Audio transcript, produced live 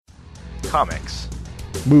Comics.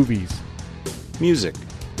 Movies. Music.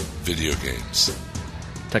 Video games.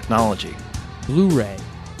 Technology. Blu-ray.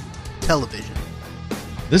 Television.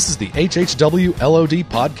 This is the HHW LOD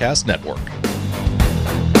Podcast Network.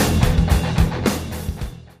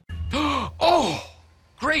 Oh!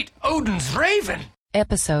 Great Odin's Raven!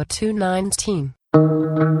 Episode 219. The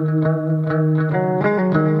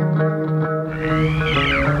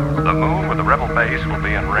moon with the rebel base will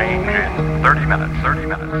be in range in 30 minutes.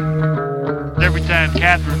 Every time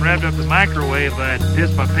Catherine revved up the microwave, I'd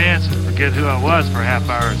piss my pants and forget who I was for a half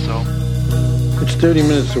hour or so. It's 30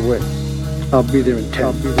 minutes away. I'll be there in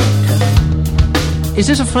 10. Is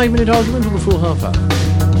this a 5-minute argument or a full half hour?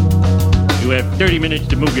 You have 30 minutes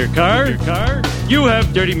to move your car. You have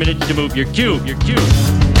 30 minutes to move your cube.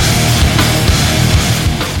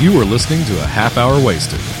 You are listening to a half hour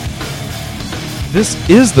wasted. This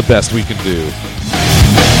is the best we can do.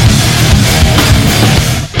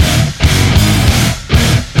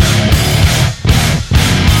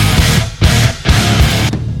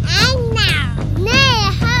 And now,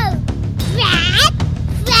 Neho, Brad,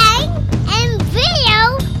 Frank, and Video.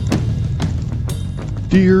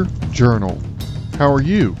 Dear Journal, how are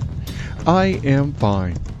you? I am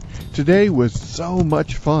fine. Today was so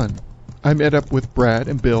much fun. I met up with Brad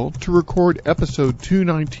and Bill to record episode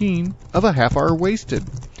 219 of A Half Hour Wasted.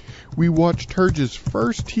 We watched Turge's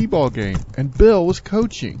first t-ball game, and Bill was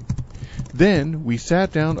coaching. Then we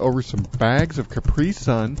sat down over some bags of Capri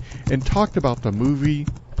Sun and talked about the movie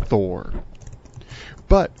Thor.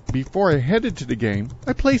 But before I headed to the game,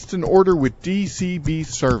 I placed an order with DCB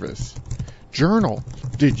Service. Journal,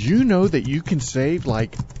 did you know that you can save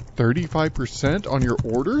like 35% on your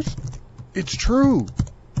orders? It's true.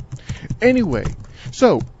 Anyway,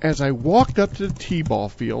 so as I walked up to the t-ball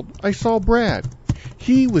field, I saw Brad.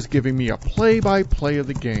 He was giving me a play-by-play of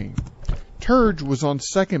the game. Turge was on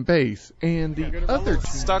second base, and the other two...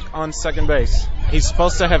 Stuck on second base. He's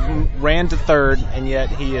supposed to have ran to third, and yet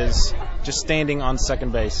he is just standing on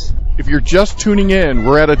second base. If you're just tuning in,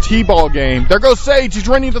 we're at a t-ball game. There goes Sage. He's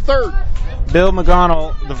running to third. Bill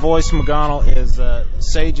McGonnell, the voice McGonnell, is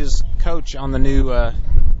Sage's coach on the new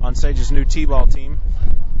on Sage's new t-ball team.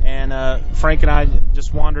 And Frank and I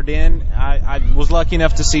just wandered in. I was lucky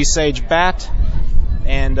enough to see Sage bat,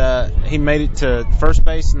 and he made it to first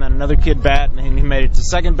base, and then another kid bat, and he made it to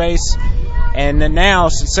second base. And then now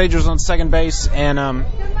Sage was on second base, and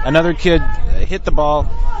another kid hit the ball,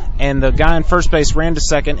 and the guy in first base ran to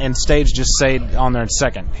second, and Sage just stayed on there in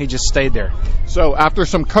second. He just stayed there. So after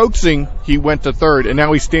some coaxing, he went to third, and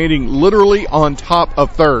now he's standing literally on top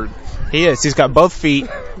of third. He is. He's got both feet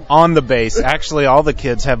on the base. Actually, all the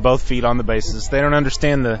kids have both feet on the bases. They don't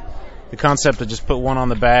understand the concept of just put one on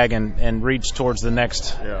the bag and reach towards the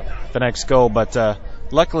next goal. But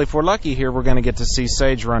luckily, if we're lucky here, we're going to get to see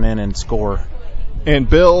Sage run in and score. And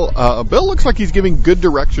Bill looks like he's giving good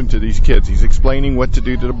direction to these kids. He's explaining what to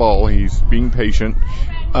do to the ball. He's being patient.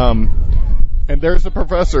 And there's the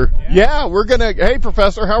professor. Yeah, hey,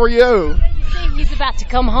 Professor, how are you? He's about to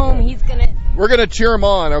come home. We're going to cheer him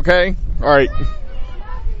on, okay? All right.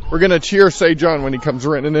 We're going to cheer Sage on when he comes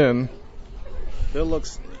running in. Bill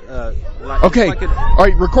looks okay. Like all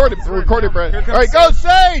right, record it, Brad. All right, go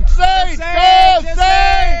Sage! Sage! Go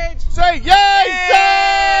Sage! Sage! Yay!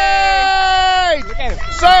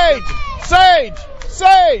 Sage!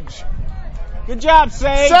 Sage! Good job,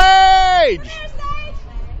 Sage!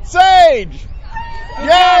 Sage!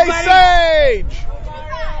 Yay,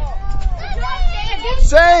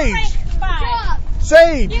 Sage!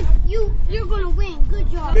 Sage! You're gonna win. Good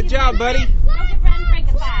job. Good job, buddy.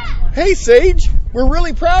 Hey, Sage. We're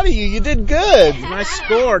really proud of you. You did good. Nice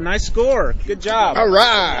score. Good job. All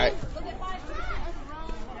right.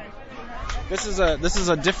 This is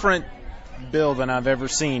a different Bill than I've ever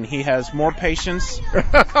seen. He has more patience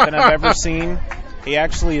than I've ever seen. He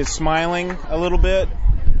actually is smiling a little bit.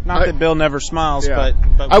 Not that Bill never smiles, but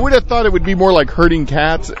I would have thought it would be more like herding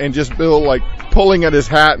cats and just Bill like pulling at his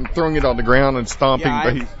hat and throwing it on the ground and stomping.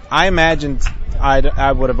 Yeah, I imagined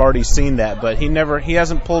I would have already seen that, but he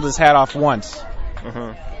hasn't pulled his hat off once.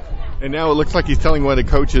 Uh-huh. And now it looks like he's telling one of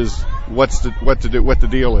the coaches what the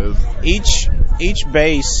deal is. Each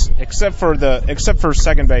base, except for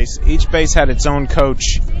second base, each base had its own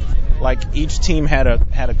coach. Like each team had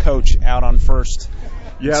a coach out on first.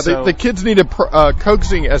 Yeah, so, the kids needed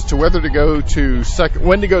coaxing as to whether to go to second,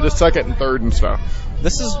 when to go to second and third and stuff.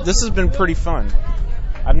 This has been pretty fun.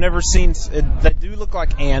 I've never seen. They do look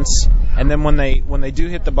like ants, and then when they do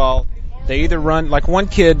hit the ball, they either run like one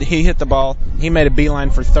kid. He hit the ball. He made a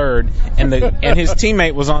beeline for third, and his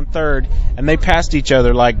teammate was on third, and they passed each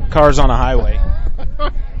other like cars on a highway.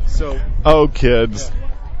 So kids.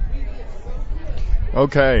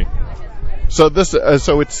 Okay. So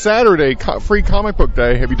so it's Saturday, free comic book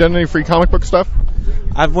day. Have you done any free comic book stuff?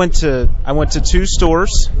 I went to 2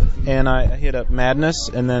 stores, and I hit up Madness,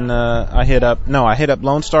 and then I hit up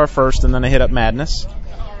Lone Star first, and then I hit up Madness.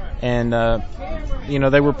 And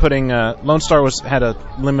they were putting Lone Star had a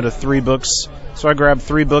limit of 3 books, so I grabbed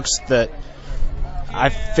 3 books that I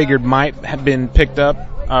figured might have been picked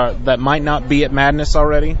up, that might not be at Madness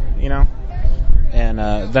already, And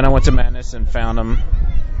then I went to Madness and found them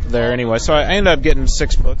there anyway. So I ended up getting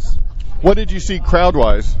 6 books. What did you see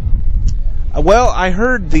crowd-wise? Well, I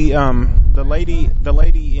heard the lady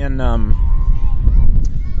in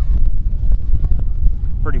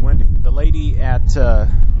pretty windy. The lady at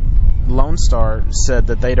Lone Star said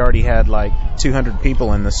that they'd already had like 200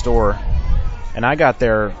 people in the store, and I got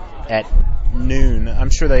there at noon. I'm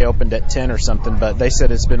sure they opened at 10 or something, but they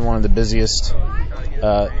said it's been one of the busiest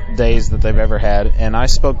days that they've ever had. And I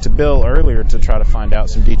spoke to Bill earlier to try to find out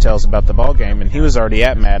some details about the ball game, and he was already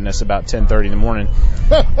at Madness about 10:30 in the morning.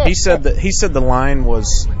 He said the line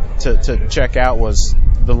was to check out was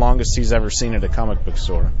the longest he's ever seen at a comic book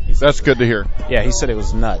store. That's good to hear. Yeah, he said it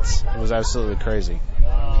was nuts. It was absolutely crazy.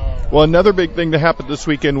 Well, another big thing that happened this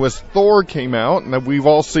weekend was Thor came out, and we've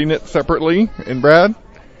all seen it separately. And Brad,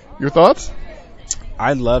 your thoughts?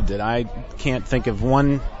 I loved it. I can't think of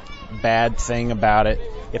one bad thing about it.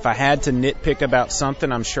 If I had to nitpick about something,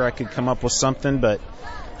 I'm sure I could come up with something, but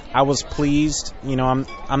I was pleased. I'm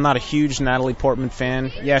not a huge Natalie Portman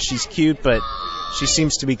fan. Yeah, she's cute, but she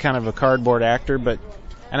seems to be kind of a cardboard actor.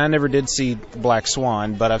 And I never did see Black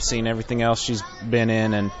Swan, but I've seen everything else she's been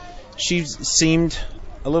in, and she seemed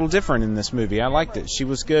a little different in this movie. I liked it. She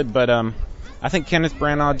was good, but I think Kenneth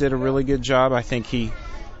Branagh did a really good job. I think he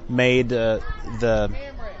made the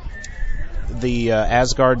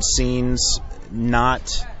Asgard scenes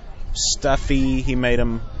not stuffy. He made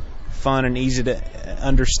them fun and easy to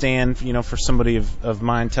understand, for somebody of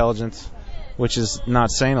my intelligence, which is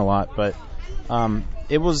not saying a lot, but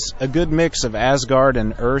it was a good mix of Asgard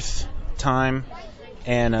and Earth time,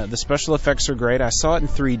 and the special effects are great. I saw it in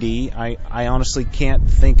 3D. I honestly can't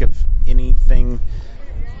think of any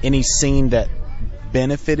scene that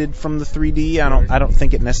benefited from the 3D. I don't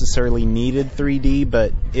think it necessarily needed 3D,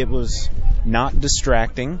 but it was not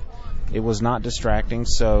distracting.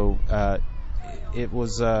 So it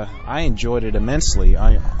was. I enjoyed it immensely.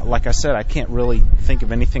 Like I said, I can't really think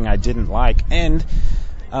of anything I didn't like. And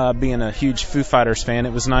being a huge Foo Fighters fan,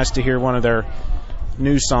 it was nice to hear one of their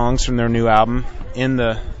new songs from their new album in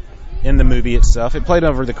the movie itself. It played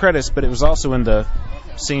over the credits, but it was also in the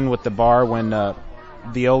scene with the bar when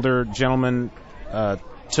the older gentleman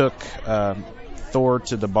took Thor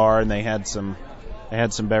to the bar, and they had some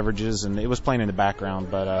beverages, and it was playing in the background.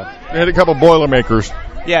 But they had a couple Boilermakers.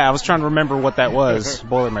 Yeah, I was trying to remember what that was.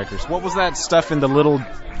 Boilermakers. What was that stuff in the little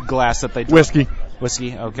glass that they took?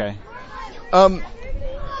 Whiskey. Okay.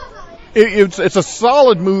 It's a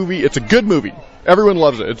solid movie. It's a good movie. Everyone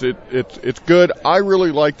loves it. It's good. I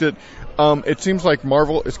really liked it. It seems like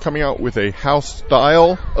Marvel is coming out with a house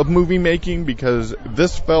style of movie making, because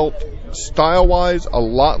this felt style-wise a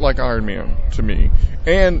lot like Iron Man to me,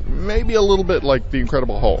 and maybe a little bit like The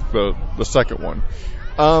Incredible Hulk, the second one.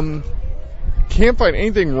 Can't find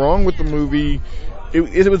anything wrong with the movie.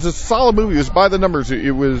 It was a solid movie. It was by the numbers.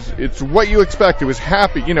 It's what you expect. It was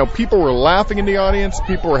happy. People were laughing in the audience.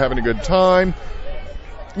 People were having a good time.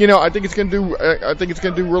 I think it's going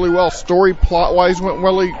to do really well. Story plot-wise went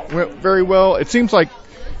very well. It seems like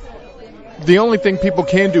the only thing people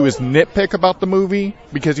can do is nitpick about the movie,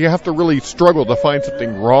 because you have to really struggle to find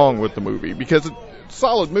something wrong with the movie, because it's a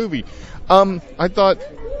solid movie. I thought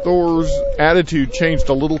Thor's attitude changed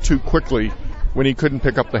a little too quickly when he couldn't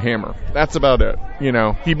pick up the hammer. That's about it.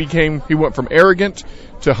 He went from arrogant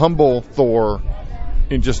to humble Thor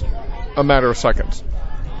in just a matter of seconds.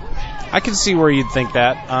 I can see where you'd think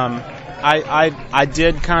that. I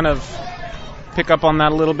did kind of pick up on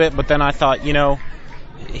that a little bit, but then I thought,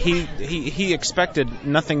 he expected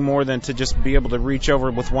nothing more than to just be able to reach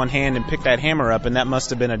over with one hand and pick that hammer up, and that must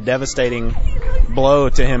have been a devastating blow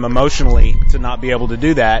to him emotionally to not be able to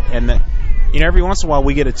do that. And every once in a while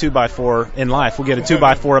we get a 2x4 in life. We get a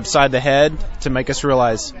 2x4 upside the head to make us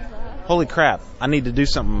realize, holy crap, I need to do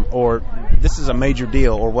something, or this is a major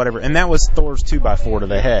deal, or whatever. And that was Thor's 2x4 to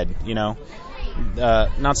the head,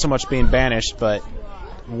 not so much being banished, but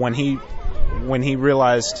when he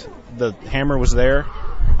realized the hammer was there,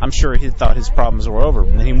 I'm sure he thought his problems were over.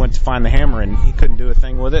 And then he went to find the hammer, and he couldn't do a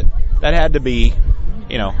thing with it. That had to be,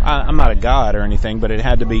 I'm not a god or anything, but it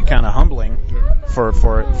had to be kind of humbling for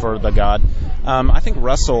the god. I think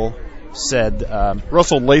Russell said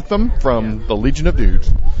Russell Latham from the Legion of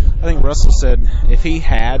Dudes. I think Russell said if he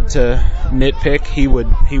had to nitpick, he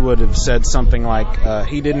would have said something like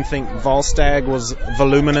he didn't think Volstagg was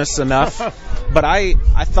voluminous enough. But I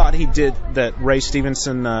thought he did that. Ray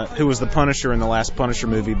Stevenson, who was the Punisher in the last Punisher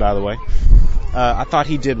movie, by the way, I thought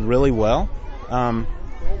he did really well.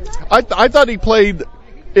 I thought he played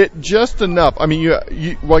it just enough. I mean,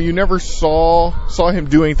 while you never saw him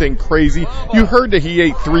do anything crazy, you heard that he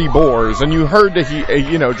ate 3 boars, and you heard that he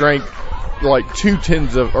drank like 2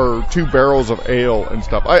 barrels of ale and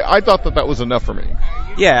stuff. I thought that was enough for me.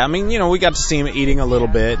 Yeah, I mean, we got to see him eating a little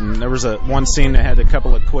bit, and there was one scene that had a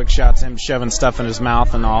couple of quick shots, him shoving stuff in his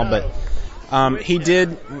mouth and all, but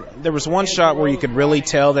there was one shot where you could really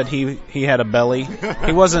tell that he had a belly.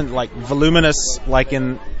 He wasn't like voluminous like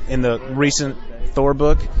in the recent Thor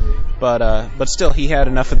book, but still he had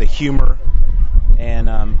enough of the humor, and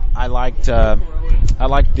I liked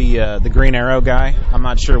the Green Arrow guy. I'm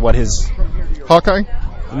not sure what his Hawkeye.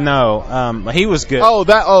 No, he was good.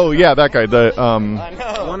 That guy, the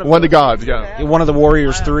one of the gods, yeah, one of the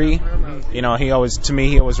Warriors 3. He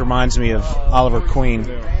always reminds me of Oliver Queen.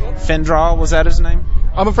 Fendrall, was that his name?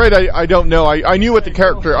 I'm afraid I don't know. I knew who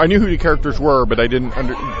the characters were, but I didn't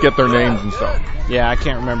get their names and stuff. Yeah, I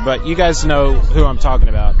can't remember, but you guys know who I'm talking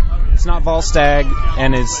about. It's not Volstagg,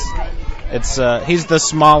 and he's the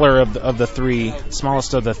smaller of the three,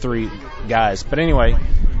 smallest of the 3 guys. But anyway,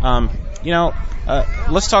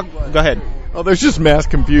 let's talk. Go ahead. Oh, there's just mass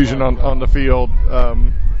confusion on the field.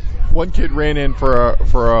 One kid ran in for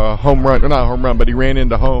a home run, or not a home run, but he ran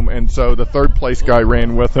into home, and so the third place guy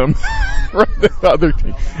ran with him, the other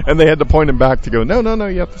team, and they had to point him back to go, no,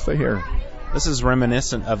 you have to stay here. This is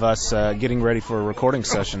reminiscent of us getting ready for a recording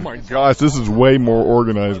session. Oh my gosh, this is way more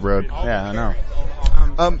organized, Brad. Yeah, I know.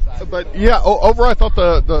 But yeah, overall I thought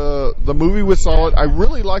the movie was solid. I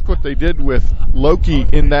really liked what they did with Loki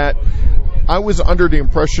in that I was under the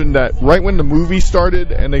impression that right when the movie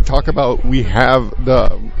started and they talk about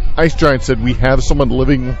the Ice Giant said we have someone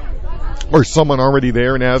living or someone already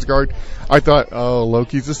there in Asgard, I thought, oh,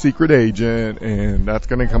 Loki's a secret agent and that's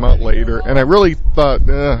going to come out later. And I really thought,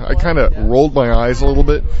 I kind of rolled my eyes a little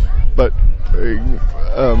bit, but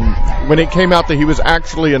when it came out that he was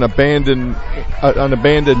actually an abandoned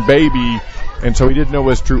baby, and so he didn't know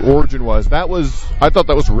what his true origin was. I thought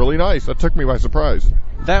that was really nice. That took me by surprise.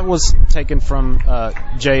 That was taken from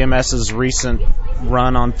JMS's recent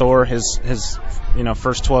run on Thor, his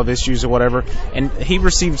first 12 issues or whatever, and he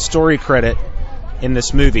received story credit in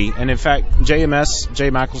this movie. And in fact, J.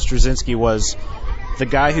 Michael Straczynski was the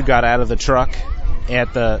guy who got out of the truck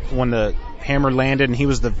when the hammer landed, and he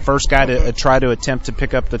was the first guy to try to attempt to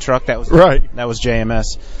pick up the truck. That was right. That was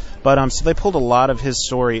JMS. But so they pulled a lot of his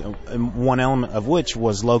story, one element of which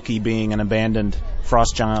was Loki being an abandoned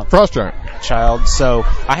Frost Giant child. So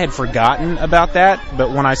I had forgotten about that,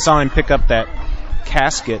 but when I saw him pick up that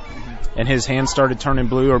casket and his hand started turning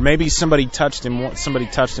blue, or maybe somebody touched him,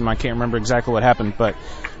 I can't remember exactly what happened, but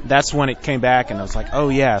that's when it came back, and I was like, oh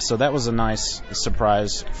yeah, so that was a nice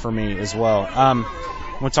surprise for me as well.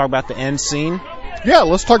 Want to talk about the end scene? Yeah,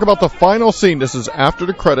 let's talk about the final scene. This is after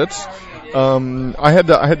the credits. I had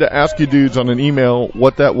to ask you dudes on an email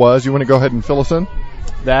what that was. You want to go ahead and fill us in?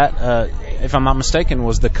 That, if I'm not mistaken,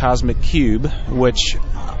 was the Cosmic Cube, which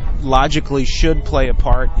logically should play a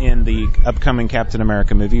part in the upcoming Captain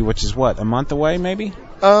America movie, which is a month away, maybe?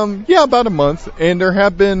 Yeah, about a month. And there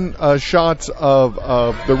have been shots of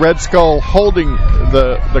the Red Skull holding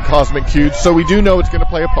the Cosmic Cube, so we do know it's going to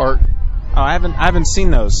play a part. Oh, I haven't seen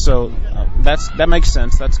those, so that makes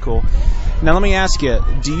sense. That's cool. Now let me ask you: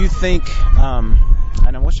 do you think?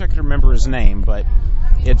 And I wish I could remember his name, but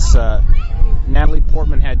it's Natalie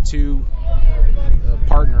Portman had 2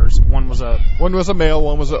 partners. One was a male.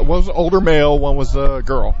 One was an older male. One was a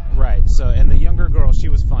girl. Right. So, and the younger girl, she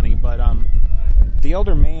was funny, but the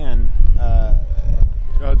older man.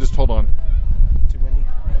 Just hold on. Too windy.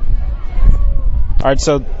 All right.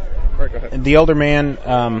 So, go ahead. The older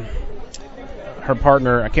man. Her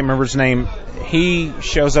partner, I can't remember his name, he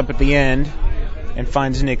shows up at the end and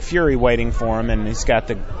finds Nick Fury waiting for him, and he's got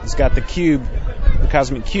the cube, the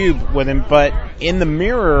Cosmic Cube with him. But in the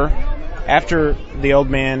mirror, after the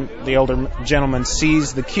older gentleman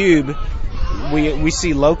sees the cube, we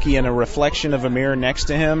see Loki in a reflection of a mirror next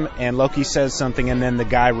to him, and Loki says something, and then the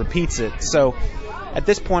guy repeats it. So at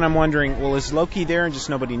this point I'm wondering, well, is Loki there and just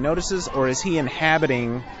nobody notices, or is he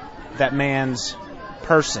inhabiting that man's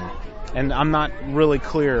person? And I'm not really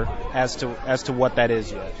clear as to what that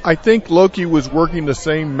is yet. I think Loki was working the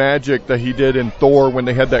same magic that he did in Thor when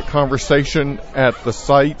they had that conversation at the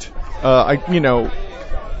site.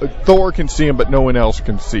 Thor can see him, but no one else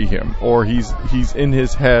can see him, or he's in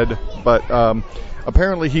his head. But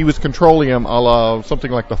apparently, he was controlling him, a la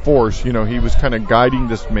something like the Force. You know, he was kind of guiding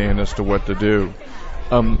this man as to what to do.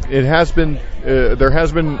 There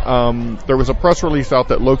was a press release out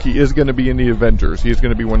that Loki is going to be in the Avengers. He's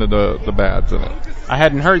going to be one of the bads in it. I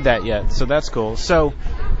hadn't heard that yet, so that's cool. So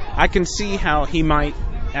I can see how he might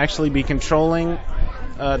actually be controlling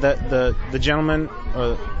the gentleman,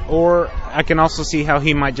 or I can also see how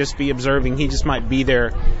he might just be observing. He just might be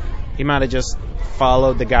there. He might have just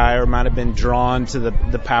followed the guy, or might have been drawn to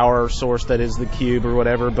the power source that is the cube or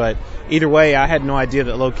whatever. But either way, I had no idea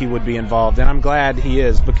that Loki would be involved, and I'm glad he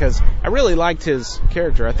is, because I really liked his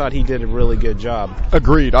character. I thought he did a really good job.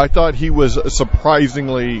 Agreed. I thought he was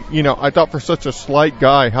surprisingly, I thought for such a slight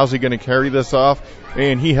guy, how's he going to carry this off?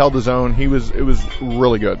 And he held his own. It was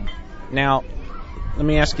really good. Now, let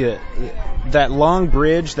me ask you, that long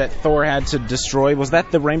bridge that Thor had to destroy, was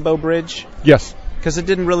that the Rainbow Bridge? Yes. Because it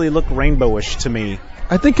didn't really look rainbowish to me.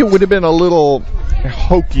 I think it would have been a little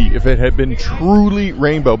hokey if it had been truly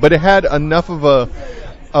rainbow, but it had enough of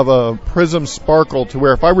a prism sparkle to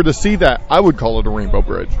where if I were to see that, I would call it a rainbow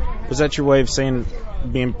bridge. Was that your way of saying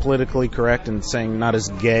being politically correct and saying not as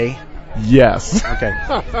gay? Yes. Okay.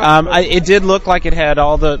 It did look like it had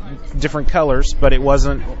all the different colors, but it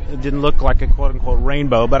didn't look like a quote-unquote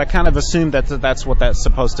rainbow, but I kind of assumed that's what that's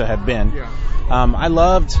supposed to have been. Yeah. I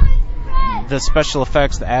loved the special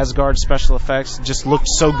effects, the Asgard special effects, just looked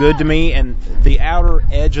so good to me, and the outer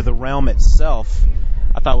edge of the realm itself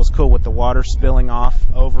I thought was cool with the water spilling off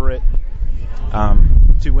over it.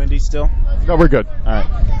 Too windy still? No, we're good. All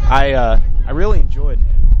right. I really enjoyed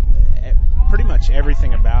pretty much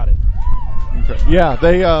everything about it. Yeah,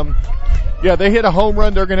 they hit a home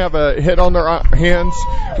run. They're going to have a hit on their hands.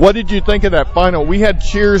 What did you think of that final? We had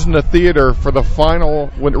cheers in the theater for the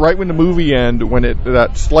final, right when the movie ended, when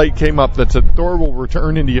that slate came up that said Thor will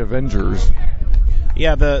return in the Avengers.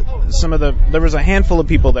 Yeah, there was a handful of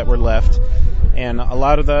people that were left, and a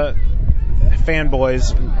lot of the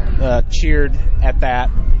fanboys cheered at that,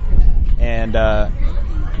 and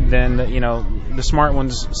then the smart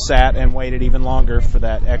ones sat and waited even longer for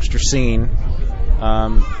that extra scene.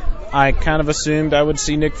 I kind of assumed I would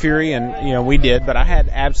see Nick Fury, and we did, but I had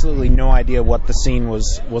absolutely no idea what the scene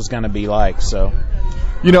was going to be like. So,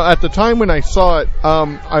 at the time when I saw it,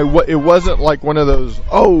 it wasn't like one of those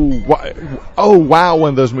oh wow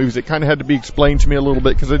one of those movies. It kind of had to be explained to me a little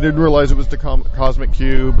bit because I didn't realize it was the Cosmic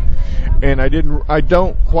Cube, and I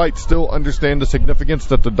don't quite still understand the significance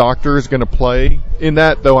that the Doctor is going to play in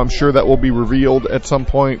that, though I'm sure that will be revealed at some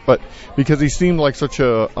point. But because he seemed like such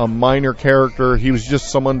a minor character, he was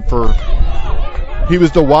just someone he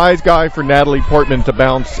was the wise guy for Natalie Portman to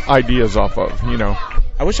bounce ideas off of,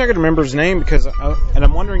 I wish I could remember his name and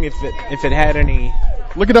I'm wondering if it had any.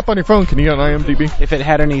 Look it up on your phone, can you, on IMDb? If it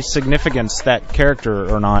had any significance, that character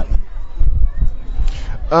or not.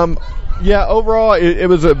 Yeah, overall, it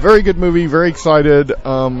was a very good movie. Very excited.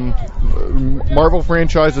 Marvel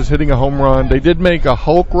franchise is hitting a home run. They did make a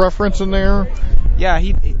Hulk reference in there. Yeah,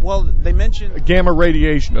 they mentioned gamma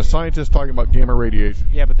radiation. A scientist talking about gamma radiation.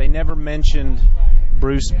 Yeah, but they never mentioned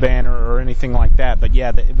Bruce Banner or anything like that. But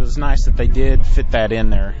yeah, it was nice that they did fit that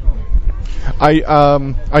in there.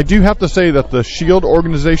 I do have to say that the S.H.I.E.L.D.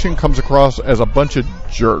 organization comes across as a bunch of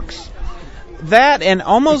jerks. That and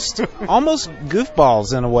almost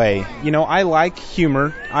goofballs in a way. I like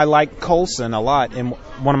humor. I like Coulson a lot, and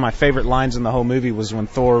one of my favorite lines in the whole movie was when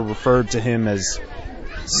Thor referred to him as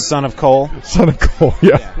Son of Cole. Son of Cole,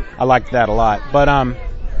 yeah. I liked that a lot. But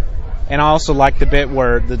and I also like the bit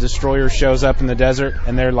where the Destroyer shows up in the desert,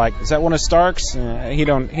 and they're like, "Is that one of Stark's?" He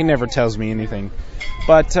never tells me anything.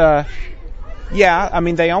 But yeah, I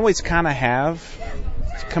mean, they always kind of have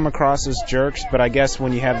come across as jerks, but I guess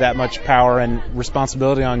when you have that much power and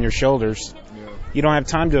responsibility on your shoulders, you don't have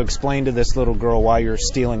time to explain to this little girl why you're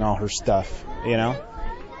stealing all her stuff,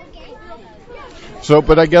 So,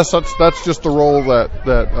 but I guess that's just the role that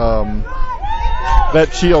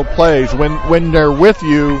S.H.I.E.L.D. plays when they're with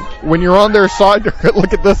you, when you're on their side.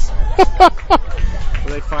 Look at this.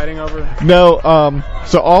 Were they fighting over? No.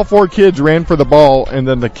 So all four kids ran for the ball, and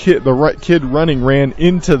then the kid running ran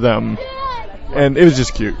into them. And it was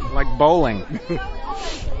just cute. Like bowling.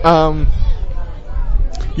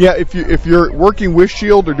 Yeah, if you're working with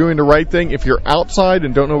S.H.I.E.L.D. or doing the right thing, if you're outside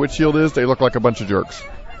and don't know what S.H.I.E.L.D. is, they look like a bunch of jerks.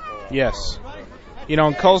 Yes.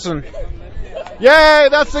 Coulson. Yay,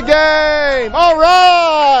 that's the game! All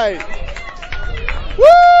right! Woo!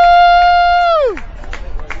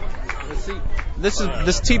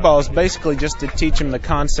 This T-ball is basically just to teach him the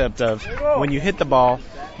concept of when you hit the ball,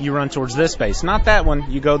 you run towards this space. Not that one,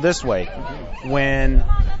 you go this way. When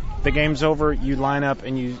the game's over, you line up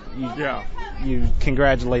and you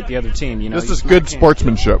congratulate the other team. You know, this is good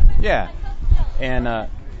sportsmanship. Yeah, and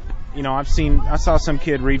you know, I saw some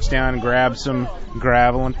kid reach down and grab some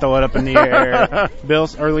gravel and throw it up in the air. Bill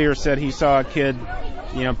earlier said he saw a kid,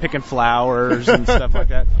 you know, picking flowers and stuff like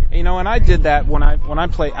that. You know, and I did that when I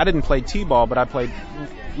played. I didn't play t-ball, but I played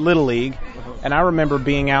Little League, and I remember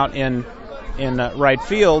being out in right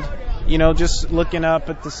field, you know, just looking up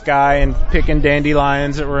at the sky and picking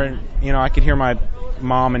dandelions that were, you know, I could hear my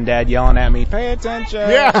mom and dad yelling at me, "Pay attention!"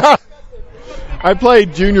 Yeah. I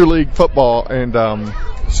played junior league football, and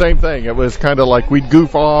same thing. It was kind of like we'd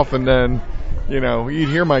goof off, and then, you know, you'd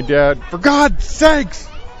hear my dad, "For God's sakes,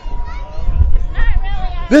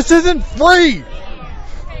 this isn't free."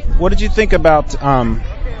 What did you think about Stellan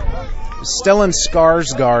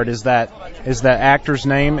Skarsgård? Is that actor's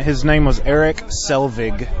name? His name was Eric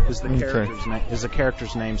Selvig. Is the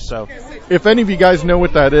character's name? So, if any of you guys know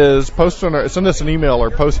what that is, send us an email or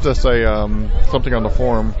post us a something on the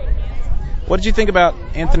forum. What did you think about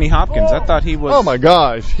Anthony Hopkins? I thought he was. Oh my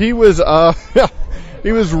gosh, he was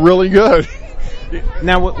he was really good.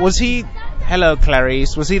 Now, was he? Hello,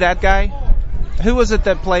 Clarice. Was he that guy? Who was it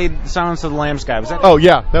that played Silence of the Lambs guy? Was that? Oh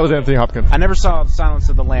yeah, that was Anthony Hopkins. I never saw Silence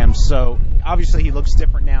of the Lambs, so obviously he looks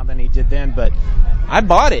different now than he did then. But I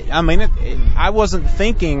bought it. I mean, I wasn't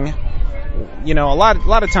thinking. You know, a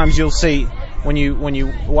lot of times you'll see when you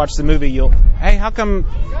watch the movie, hey, how come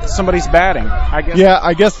somebody's batting?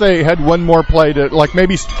 I guess they had one more play to, like,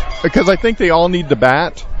 maybe because I think they all need the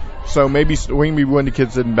bat, so maybe when the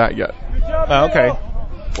kids didn't bat yet. Oh, okay.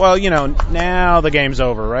 Well, you know, now the game's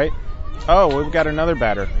over, right? Oh, we've got another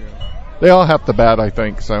batter. They all have to bat, I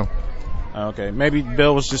think, so. Okay, maybe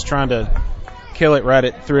Bill was just trying to kill it right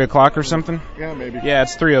at 3 o'clock or something? Yeah, maybe. Yeah,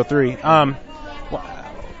 it's 3:03.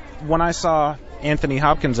 When I saw Anthony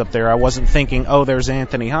Hopkins up there, I wasn't thinking, oh, there's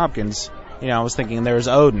Anthony Hopkins. You know, I was thinking there's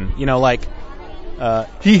Odin. You know, like...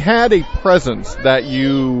 he had a presence that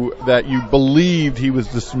you believed he was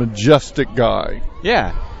this majestic guy.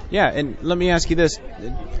 Yeah, and let me ask you this.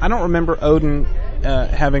 I don't remember Odin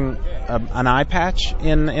having an eye patch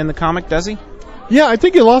in the comic, does he? Yeah, I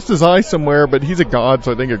think he lost his eye somewhere, but he's a god,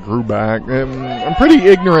 so I think it grew back. I'm pretty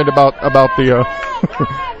ignorant about the...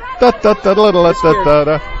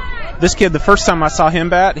 This kid, the first time I saw him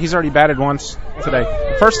bat, he's already batted once today.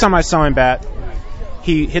 The first time I saw him bat,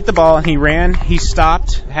 he hit the ball and he ran. He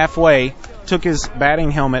stopped halfway, took his batting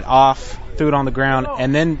helmet off, threw it on the ground,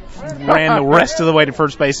 and then ran the rest of the way to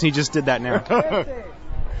first base, and he just did that now.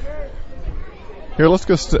 Here, let's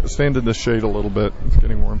go stand in the shade a little bit. It's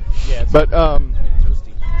getting warm. Yeah, but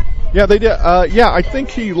yeah, they did. Yeah, I think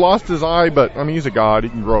he lost his eye, but I mean, he's a god. He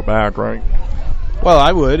can grow it back, right? Well,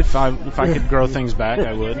 I would if I could grow things back.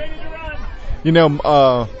 I would. You know,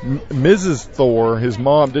 Mrs. Thor, his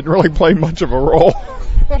mom, didn't really play much of a role.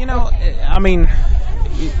 You know, I mean,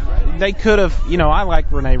 they could have. You know, I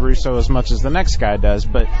like Rene Russo as much as the next guy does,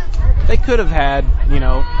 but they could have had, you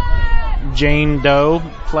know, Jane Doe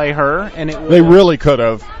play her, and they really could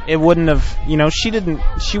have. It wouldn't have. You know, she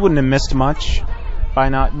wouldn't have missed much by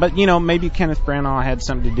not. But you know, maybe Kenneth Branagh had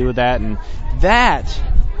something to do with that, and that.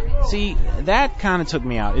 See, that kind of took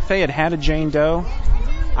me out. If they had a Jane Doe,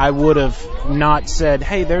 I would have not said,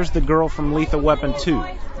 hey, there's the girl from Lethal Weapon 2.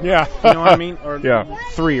 Yeah. You know what I mean? Or yeah.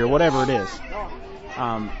 3 or whatever it is.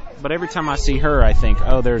 But every time I see her, I think,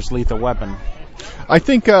 oh, there's Lethal Weapon. I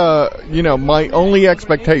think, you know, my only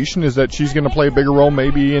expectation is that she's going to play a bigger role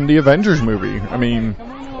maybe in the Avengers movie. I mean,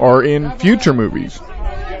 or in future movies.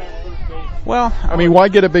 Well, I mean, why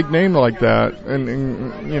get a big name like that?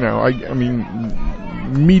 And you know, I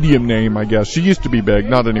mean, medium name, I guess. She used to be big,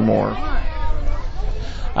 not anymore.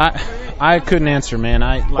 I couldn't answer, man.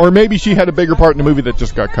 Or maybe she had a bigger part in the movie that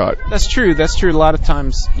just got cut. That's true. A lot of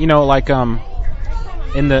times, you know, like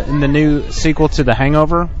in the new sequel to The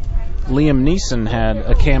Hangover, Liam Neeson had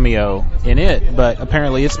a cameo in it, but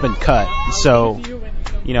apparently it's been cut. So,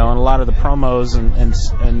 you know, in a lot of the promos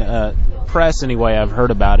and press anyway, I've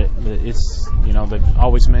heard about it. It's, you know, they've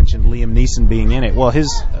always mentioned Liam Neeson being in it. Well,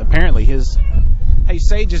 apparently his. Hey,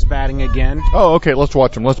 Sage is batting again. Oh, okay. Let's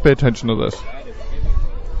watch him. Let's pay attention to this.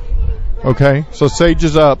 Okay, so Sage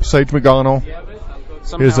is up. Sage McGonnell.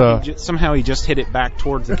 Somehow he just hit it back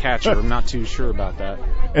towards the catcher. I'm not too sure about that.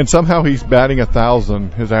 And somehow he's batting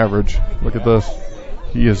 1,000, his average. Look at this.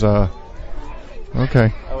 He is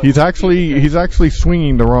okay. He's actually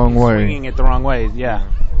swinging the wrong way. Swinging it the wrong way. Yeah.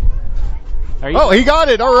 He got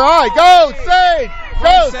it. All right, go Sage.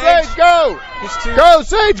 Go Sage. Go. Go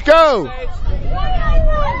Sage. Go.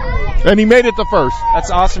 And he made it to first. That's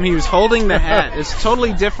awesome. He was holding the hat. It's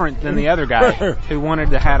totally different than the other guy who wanted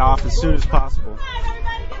the hat off as soon as possible.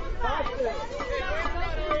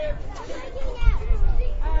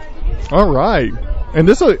 All right. And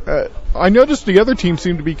this, I noticed the other team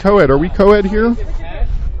seemed to be co-ed. Are we co-ed here?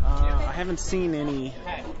 I haven't seen any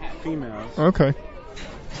females. Okay.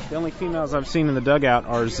 The only females I've seen in the dugout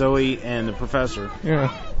are Zoe and the professor.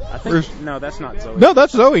 Yeah. I think, no, that's not Zoe. No,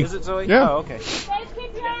 that's Zoe. Is it Zoe? Yeah. Oh, okay.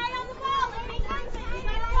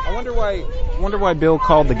 I wonder why Bill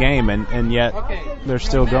called the game and yet they're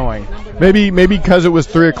still going. Maybe because it was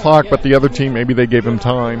 3 o'clock, but the other team, maybe they gave him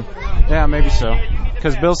time. Yeah, maybe so.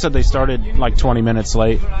 Because Bill said they started like 20 minutes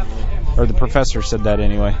late. Or the professor said that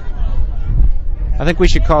anyway. I think we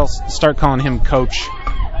should start calling him Coach.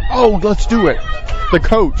 Oh, let's do it. The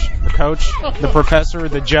coach. The coach, the professor,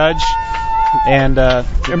 the judge, and the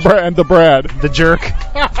Brad. The jerk.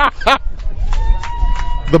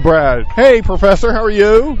 The Brad. Hey, Professor, how are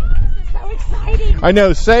you? So exciting. I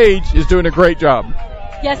know Sage is doing a great job.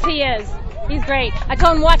 Yes, he is. He's great. I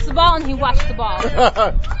told him watch the ball, and he watched the ball.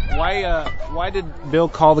 Why did Bill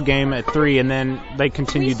call the game at 3 and then they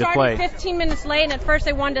continued to play? We started 15 minutes late, and at first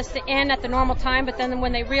they wanted us to end at the normal time, but then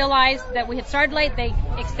when they realized that we had started late, they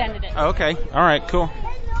extended it. Oh, okay. All right, cool.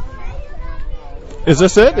 Is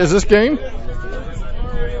this it? Is this game? Is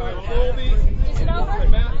it over?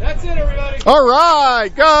 That's it, everybody. All right,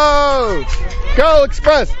 go! Go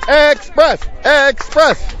Express! Express!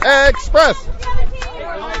 Express! Express!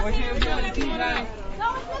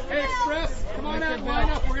 Hey, Express, come on out, line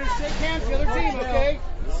up. We're going to shake hands with the other team, okay?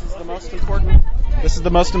 This is the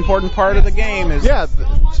most important part of the game is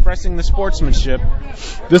expressing the sportsmanship.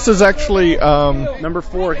 This is actually number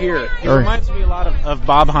 4 here. It reminds me a lot of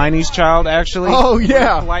Bob Heine's child, actually. Oh,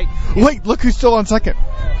 yeah. Wait, look who's still on second.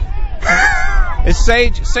 Is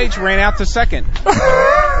Sage ran out to second.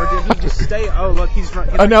 Or did he just stay? Oh, look,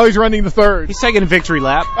 now he's running the third. He's taking a victory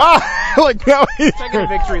lap. Look, now he's taking a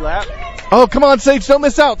victory lap. Oh, come on, Sage, don't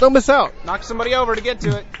miss out. Don't miss out. Knock somebody over to get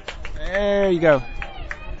to it. There you go.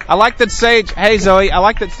 I like that Sage. Hey, Zoe, I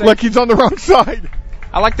like that Sage. Look, he's on the wrong side.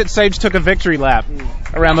 I like that Sage took a victory lap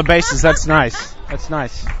around the bases. That's nice. That's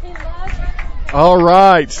nice. All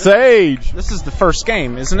right, Sage. This is the first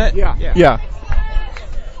game, isn't it? Yeah.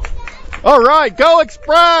 All right, go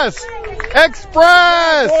Express!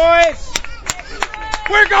 Express! Boys,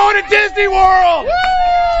 we're going to Disney World!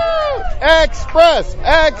 Woo! Express!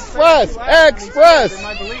 Express! Express! They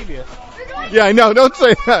might believe you. Yeah, I know. Don't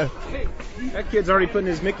say that. That kid's already putting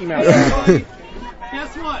his Mickey Mouse on.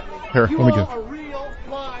 Guess what? Here, you let me all go. are real,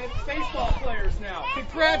 live baseball players now.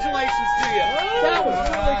 Congratulations to you. That was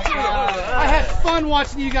really cool. I had fun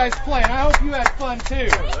watching you guys play, and I hope you had fun too.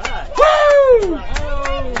 Woo!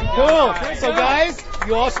 Cool. So, guys,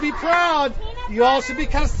 you all should be proud. You all should be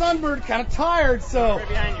kind of sunburned, kind of tired. So,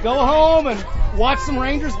 go home and watch some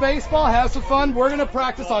Rangers baseball, have some fun. We're going to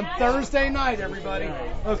practice on Thursday night, everybody.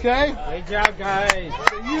 Okay? Great job, guys.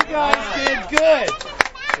 You guys did good.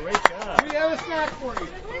 Great job. We have a snack for you.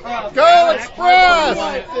 Go Express!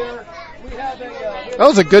 That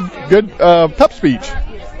was a good pep speech.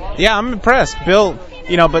 Yeah, I'm impressed. Bill,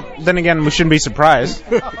 but then again, we shouldn't be surprised.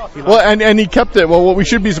 Well, and he kept it. Well, what we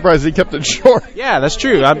should be surprised is he kept it short. Yeah, that's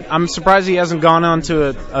true. I'm surprised he hasn't gone on to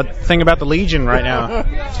a thing about the Legion right now.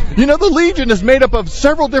 The Legion is made up of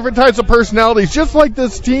several different types of personalities, just like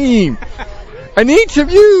this team. And each of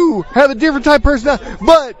you have a different type of personality.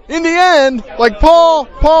 But in the end, like Paul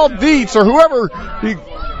Dietz or whoever,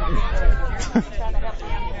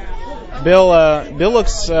 Bill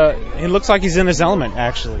looks he looks like he's in his element,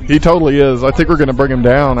 actually. He totally is. I think we're going to bring him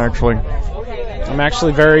down, actually. I'm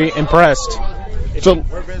actually very impressed. So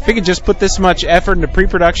if we could just put this much effort into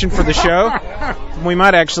pre-production for the show, we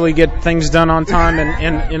might actually get things done on time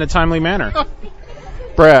and in a timely manner.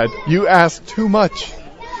 Brad, you asked too much.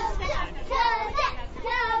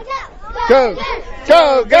 Go,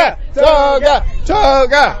 Toga, Toga,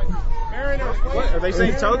 Toga. What, are they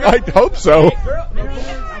saying Toga? I hope so.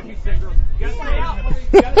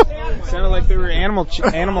 Sounded like they were Animal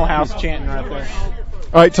House chanting right there.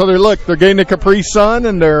 All right, so they're getting a Capri Sun,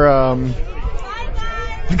 and they're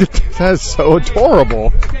that is so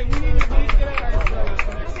adorable.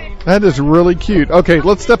 That is really cute. Okay,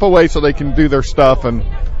 let's step away so they can do their stuff, and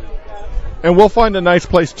we'll find a nice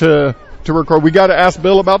place to record. We got to ask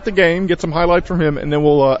Bill about the game, get some highlights from him, and then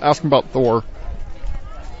we'll ask him about Thor.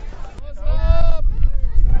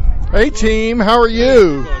 Hey team, how are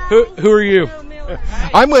you? Who are you?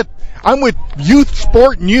 I'm with Youth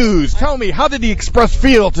Sport News. Tell me, how did the Express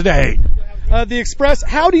feel today? The Express,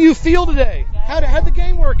 how do you feel today? How'd the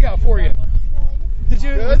game work out for you? Did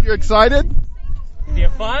you? Good. You excited? Did you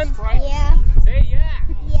have fun? Yeah. Say yeah.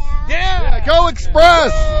 Yeah. Go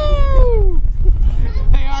Express!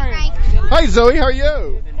 Hey, Ari. Hi Zoe, how are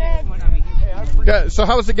you? Good. So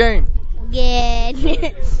how was the game?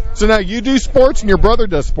 good. So now you do sports and your brother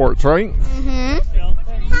does sports, right?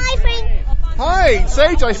 Hi, Frank. Hi,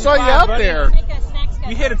 Sage, I saw you out there.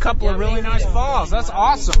 You hit a couple of really nice balls. That's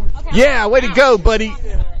awesome. Yeah, way to go, buddy.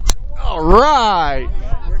 All right.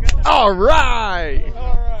 All right.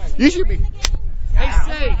 You should be. Hey,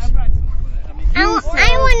 Sage. I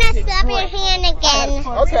want to slap your hand again.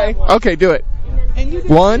 Okay. Okay, do it.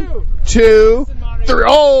 1, 2, 3.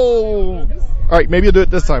 Oh! All right, maybe you'll do it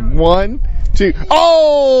this time. 1, 2.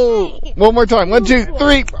 Oh! One more time. 1, 2,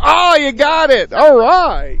 3. Oh, you got it. All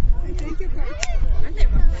right.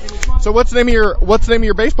 So what's the name of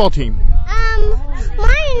your baseball team? My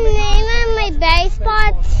name of my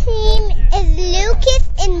baseball team is Lucas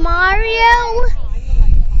and Mario.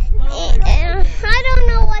 I don't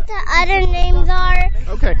know what the other names are.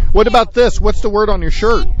 Okay. What about this? What's the word on your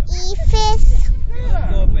shirt? Ephus.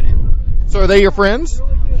 So are they your friends?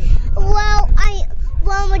 Well,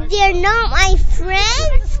 they're not my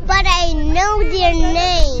friends, but I know their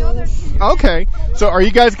names. Okay. So are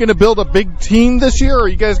you guys going to build a big team this year, or are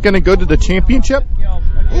you guys going to go to the championship?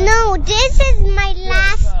 No, this is my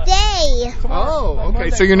last day. Oh, okay.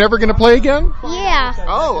 So you're never going to play again? Yeah.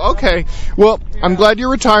 Oh, okay. Well, I'm glad you're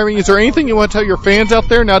retiring. Is there anything you want to tell your fans out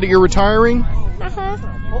there now that you're retiring?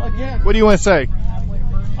 What do you want to say?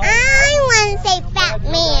 I want to say Fat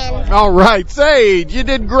Man. All right, Sage, you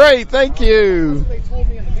did great. Thank you.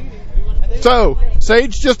 So,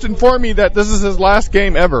 Sage just informed me that this is his last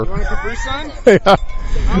game ever. You want a Capri Sun? Yeah.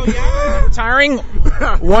 Oh, yeah. Retiring.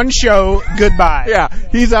 One show. Goodbye. Yeah,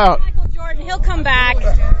 he's out. Michael Jordan, he'll come back.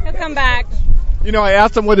 He'll come back. You know, I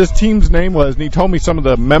asked him what his team's name was, and he told me some of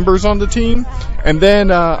the members on the team. And then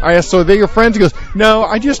I asked, so are they your friends? He goes, no,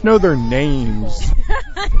 I just know their names.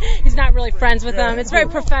 He's not really friends with them. It's very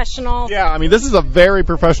professional. Yeah, I mean, this is a very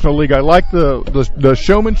professional league. I like the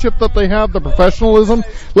showmanship that they have, the professionalism.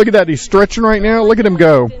 Look at that. He's stretching right now. Look at him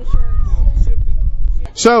go.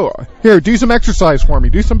 So, here, do some exercise for me.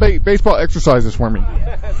 Do some baseball exercises for me.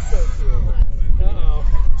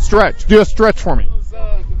 Stretch. Do a stretch for me.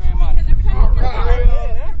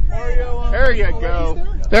 There you go.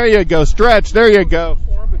 There you go. Stretch. There you go.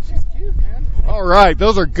 All right.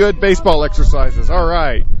 Those are good baseball exercises. All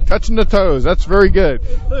right. Touching the toes. That's very good.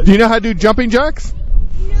 Do you know how to do jumping jacks?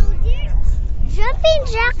 No, jumping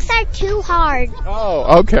jacks are too hard.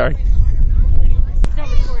 Oh, okay.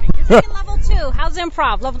 Level 2. How's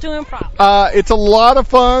improv? Level 2 improv. It's a lot of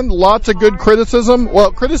fun. Lots of good criticism.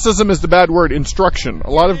 Well, criticism is the bad word. Instruction. A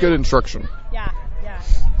lot of good instruction. Yeah.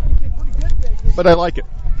 But I like it.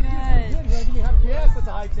 Yes, that's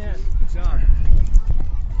a high 10. Good job.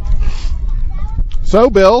 So,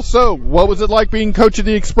 Bill, what was it like being coach of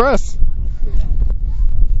the Express?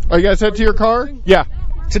 Are you guys headed to your car? Yeah.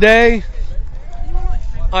 Today,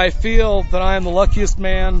 I feel that I am the luckiest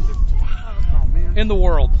man in the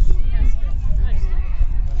world.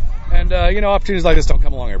 And, opportunities like this don't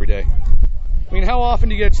come along every day. I mean, how often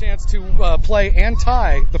do you get a chance to play and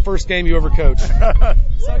tie the first game you ever coached?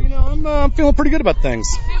 So, I'm feeling pretty good about things.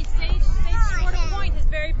 Hey, Sage scored a point his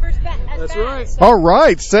very first bet. That's right. All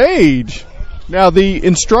right, Sage. Now, the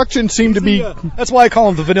instructions seem to be... That's why I call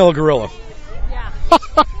him the Vanilla Gorilla.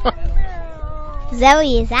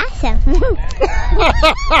 Zoe is awesome.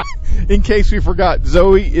 In case we forgot,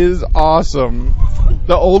 Zoe is awesome.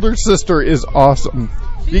 The older sister is awesome.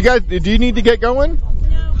 Do you need to get going?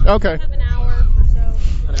 No. Okay. I have an hour or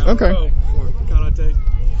so. Okay.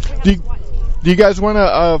 Do you guys want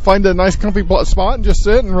to find a nice comfy spot and just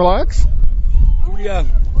sit and relax?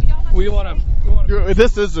 We want to.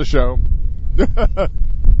 This is the show.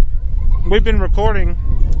 We've been recording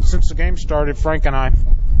since the game started, Frank and I.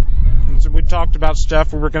 And so we talked about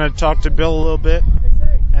stuff. We were going to talk to Bill a little bit,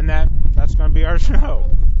 and that's going to be our show.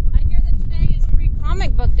 I hear that today is Free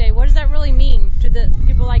Comic Book Day. What does that really mean to the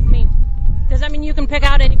people like me? Does that mean you can pick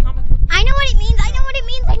out any comic book? I know what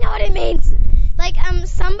it means. Like,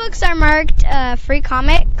 some books are marked free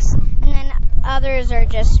comics, and then others are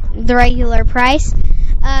just the regular price.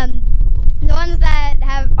 The ones that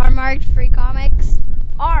are marked free comics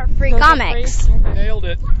are free comics. Nailed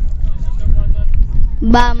it.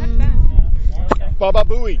 Baba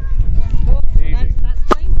Booey. Easy.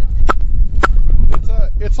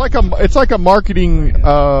 It's like a marketing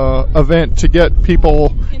event to get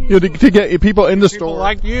people, to get people in the store.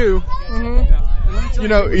 Like you. Mm-hmm.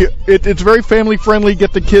 It's very family friendly.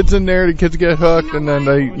 Get the kids in there. The kids get hooked, and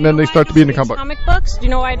then they start to be in the comic book. Comic books. Do you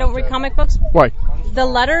know why I don't read comic books? Why? The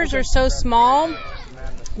letters are so small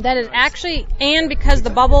that it actually, and because the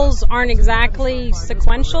bubbles aren't exactly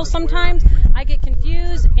sequential sometimes, I get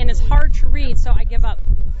confused and it's hard to read, so I give up.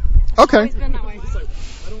 Okay. It's always been that way.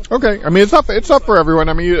 Okay. I mean, it's not for everyone.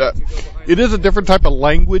 I mean, it is a different type of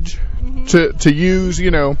language to use,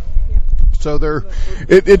 you know. So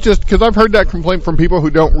it just, because I've heard that complaint from people who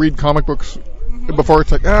don't read comic books before.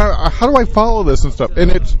 It's like, how do I follow this and stuff?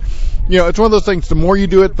 And it's, you know, it's one of those things. The more you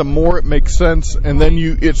do it, the more it makes sense, and then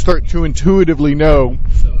it start to intuitively know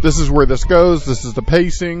this is where this goes. This is the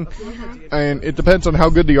pacing, and it depends on how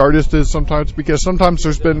good the artist is sometimes. Because sometimes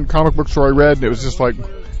there's been comic books where I read and it was just like,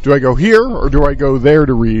 do I go here or do I go there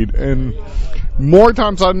to read? And more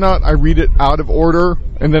times than not, I read it out of order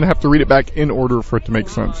and then have to read it back in order for it to make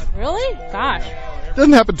sense. Really? Gosh.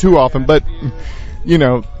 Doesn't happen too often, but you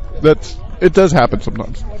know, it does happen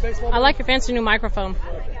sometimes. I like your fancy new microphone.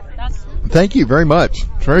 Thank you very much.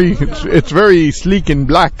 It's very sleek and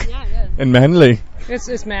black and manly.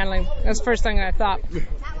 It's manly. That's the first thing I thought.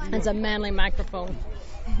 It's a manly microphone.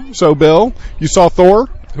 So, Bill, you saw Thor?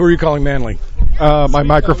 Who are you calling manly? My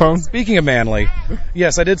microphone. Speaking of manly,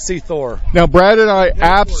 yes, I did see Thor. Now, Brad and I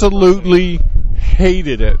absolutely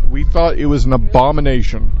hated it. We thought it was an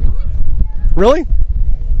abomination. Really?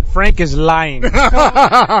 Frank is lying.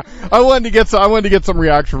 I wanted to get some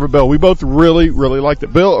reaction from Bill. We both really, really liked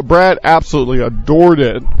it. Brad absolutely adored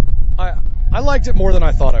it. I liked it more than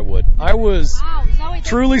I thought I would. I was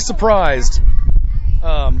truly surprised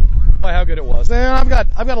by how good it was. And I've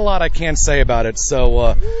got a lot I can say about it,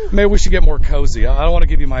 so maybe we should get more cozy. I don't want to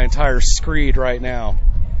give you my entire screed right now.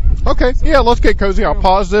 Okay, yeah, let's get cozy. I'll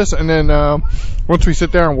pause this, and then once we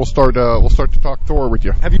sit down, we'll start to talk Thor with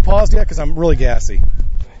you. Have you paused yet? Because I'm really gassy.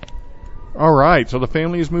 All right, so the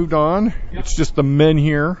family has moved on. Yep. It's just the men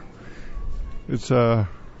here. It's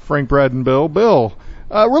Frank, Brad, and Bill. Bill,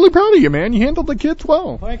 really proud of you, man. You handled the kids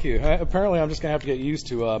well. Thank you. Apparently, I'm just going to have to get used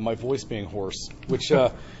to my voice being hoarse, which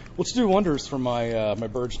do wonders for my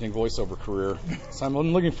burgeoning voiceover career. So I'm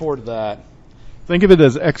looking forward to that. Think of it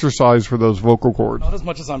as exercise for those vocal cords. Not as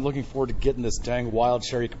much as I'm looking forward to getting this dang wild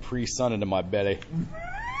cherry Capri Sun into my belly.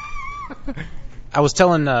 I was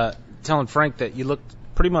telling Frank that you looked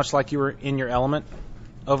pretty much like you were in your element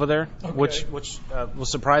over there, okay. which was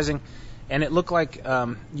surprising, and it looked like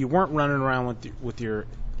you weren't running around with your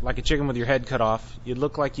like a chicken with your head cut off. You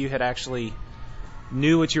looked like you had actually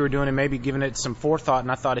knew what you were doing and maybe given it some forethought.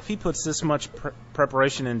 And I thought if he puts this much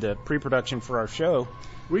preparation into pre-production for our show,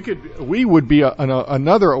 we would be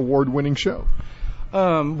another award-winning show.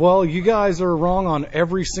 Well, you guys are wrong on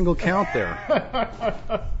every single count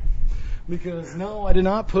there. Because, no, I did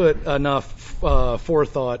not put enough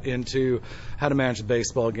forethought into how to manage a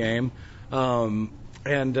baseball game. I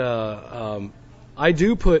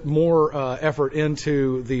do put more effort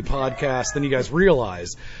into the podcast than you guys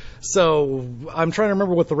realize. So I'm trying to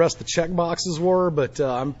remember what the rest of the check boxes were, but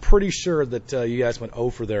I'm pretty sure that you guys went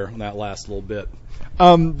over there in that last little bit.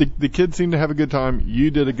 The kids seemed to have a good time.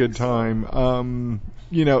 You did a good time.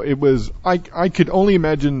 You know, it was, I could only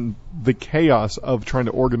imagine the chaos of trying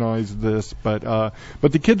to organize this, but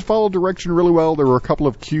the kids followed direction really well. There were a couple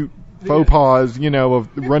of cute faux pas, you know,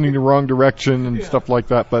 of running the wrong direction and stuff like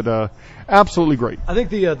that, but absolutely great. I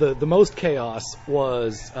think the most chaos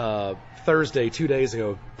was Thursday, 2 days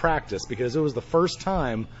ago, practice, because it was the first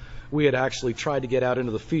time we had actually tried to get out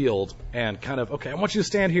into the field and kind of, okay, I want you to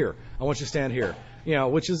stand here. I want you to stand here. You know,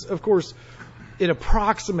 which is, of course, it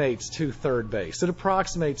approximates to third base. It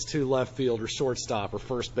approximates to left field or shortstop or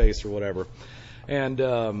first base or whatever. And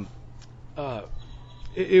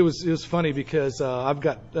it was funny because I've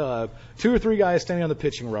got 2 or 3 guys standing on the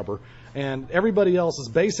pitching rubber, and everybody else is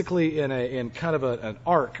basically in kind of an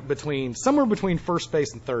arc somewhere between first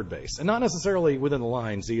base and third base, and not necessarily within the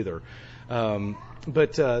lines either.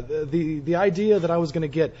 But the idea that I was going to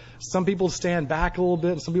get some people to stand back a little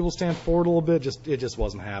bit and some people stand forward a little bit, it just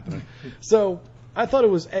wasn't happening. So I thought it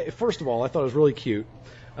was, first of all, I thought it was really cute.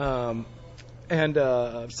 And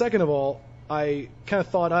second of all, I kind of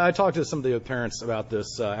thought, I talked to some of the parents about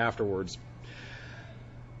this afterwards,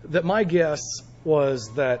 that my guess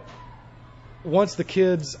was that once the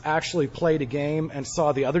kids actually played a game and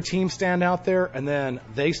saw the other team stand out there and then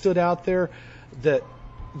they stood out there, that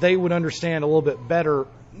they would understand a little bit better,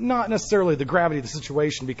 not necessarily the gravity of the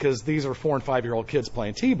situation because these are 4- and 5-year-old kids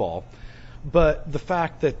playing t-ball, but the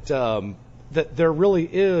fact that that there really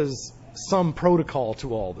is some protocol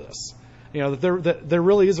to all this. You know, that there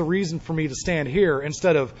really is a reason for me to stand here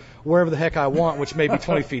instead of wherever the heck I want, which may be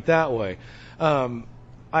 20 feet that way.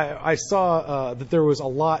 I saw that there was a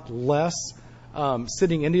lot less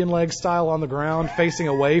sitting Indian leg style on the ground facing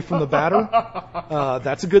away from the batter.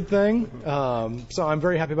 That's a good thing. So I'm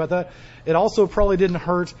very happy about that. It also probably didn't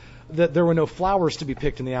hurt that there were no flowers to be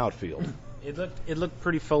picked in the outfield. It looked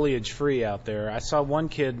pretty foliage free out there. I saw one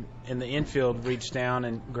kid in the infield reach down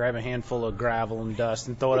and grab a handful of gravel and dust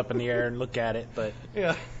and throw it up in the air and look at it, but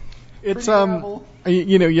yeah. It's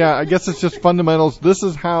I guess it's just fundamentals. This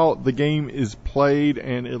is how the game is played,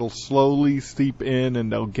 and it'll slowly seep in,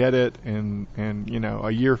 and they'll get it, and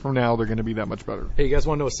a year from now they're going to be that much better. Hey, you guys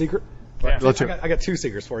want to know a secret? Yeah. I got two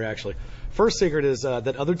secrets for you, actually. First secret is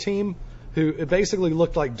that other team who it basically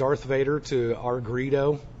looked like Darth Vader to our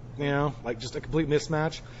Greedo, like just a complete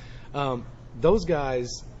mismatch. Those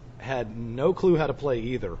guys had no clue how to play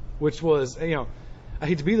either, which was, I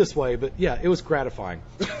hate to be this way, but yeah, it was gratifying.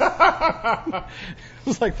 It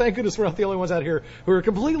was like, thank goodness we're not the only ones out here who are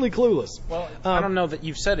completely clueless. Well, I don't know that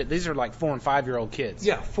you've said it. These are like 4- and 5-year-old kids.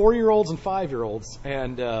 Yeah, 4-year-olds and 5-year-olds.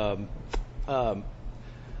 And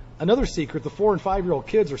another secret, the 4- and 5-year-old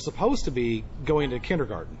kids are supposed to be going to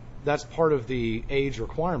kindergarten. That's part of the age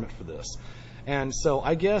requirement for this. And so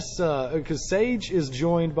I guess because Sage is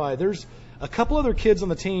joined by, there's a couple other kids on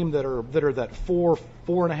the team that are that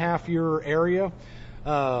 4.5 year area,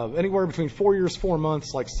 anywhere between 4 years, 4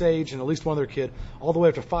 months, like Sage, and at least one other kid, all the way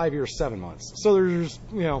up to 5 years, 7 months. So there's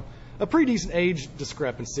a pretty decent age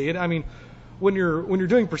discrepancy. And I mean, when you're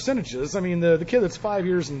doing percentages, I mean the kid that's 5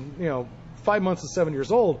 years and 5 months and 7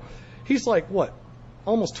 years old, he's like what?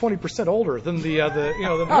 Almost 20% older than the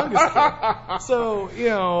youngest kid. So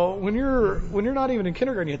when you're not even in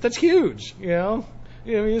kindergarten yet, that's huge.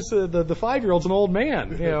 He's the 5-year-old's an old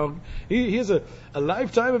man. He has a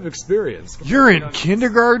lifetime of experience. You're in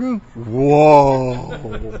kindergarten?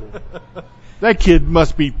 Whoa. That kid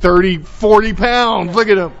must be 30, 40 pounds. Look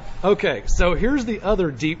at him. Okay, so here's the other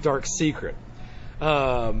deep, dark secret.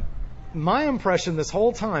 My impression this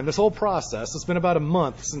whole time, this whole process, it's been about a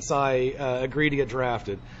month since I agreed to get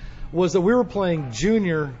drafted, was that we were playing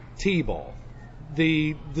junior T-ball.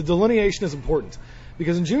 The delineation is important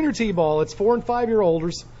because in junior T-ball, it's 4- and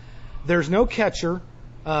 5-year-olders. There's no catcher.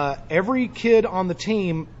 Every kid on the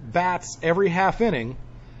team bats every half inning,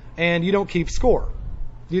 and you don't keep score.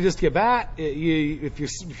 You bat.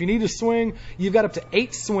 If you need to swing, you've got up to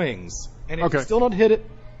 8 swings, and if you still don't hit it,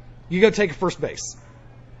 you got to take a first base.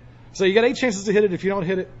 So you got 8 chances to hit it. If you don't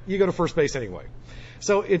hit it, you go to first base anyway.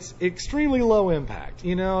 So it's extremely low impact.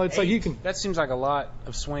 It's 8. Like you can. That seems like a lot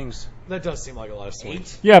of swings. That does seem like a lot of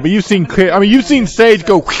swings. 8? Yeah, but you've seen Sage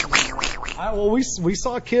go. We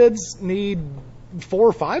saw kids need 4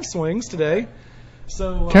 or 5 swings today.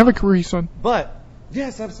 So can I have a career, son? But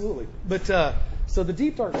yes, absolutely. But so the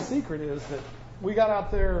deep dark secret is that we got out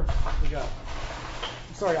there.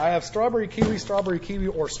 I have strawberry kiwi,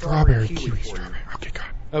 or strawberry kiwi for you. Okay, God.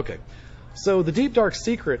 Okay. So the deep dark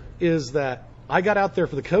secret is that I got out there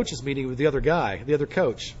for the coaches meeting with the other guy, the other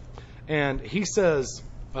coach, and he says,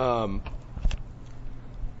 so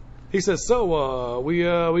we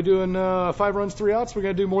doing 5 runs, 3 outs. We're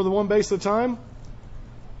gonna do more than 1 base at a time.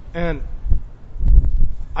 And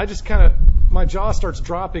I just my jaw starts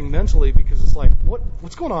dropping mentally because it's like,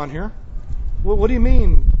 what's going on here? What do you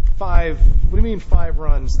mean 5? What do you mean 5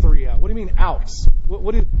 runs, 3 outs? What do you mean outs?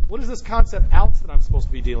 What is this concept outs that I'm supposed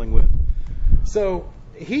to be dealing with? So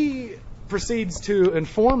he proceeds to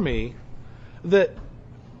inform me that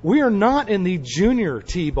we are not in the junior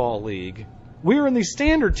T-ball league. We are in the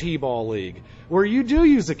standard T-ball league where you do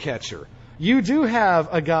use a catcher. You do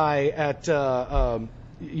have a guy at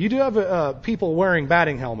you do have people wearing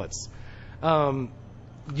batting helmets.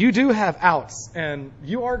 You do have outs, and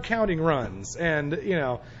you are counting runs. And,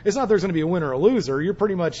 it's not there's going to be a winner or a loser. You're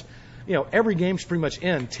pretty much, every game should pretty much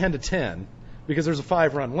end 10-10 because there's a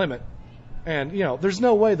 5-run limit. And, there's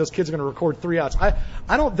no way those kids are going to record 3 outs.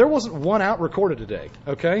 There wasn't 1 out recorded today,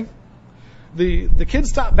 okay? The kids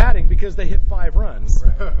stopped batting because they hit 5 runs.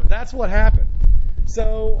 That's what happened.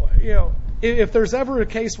 So, if there's ever a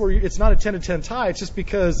case where it's not a 10-10 tie, it's just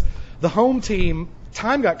because the home team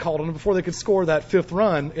time got called on them before they could score that 5th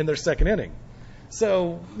run in their 2nd inning.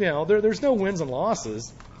 So, there's no wins and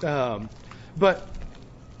losses. But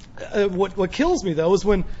what kills me, though, is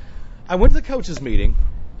when I went to the coaches meeting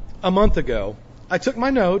a month ago, I took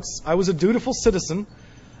my notes. I was a dutiful citizen.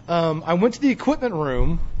 I went to the equipment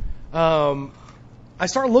room. I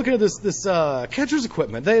started looking at this catcher's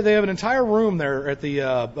equipment. They have an entire room there at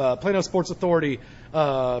the Plano Sports Authority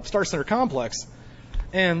Star Center complex.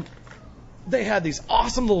 And they had these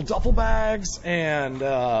awesome little duffel bags and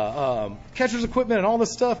catcher's equipment and all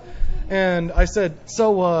this stuff. And I said,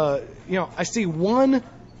 I see 1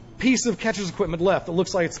 piece of catcher's equipment left that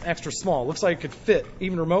looks like it's extra small. Looks like it could fit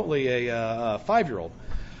even remotely a 5-year-old.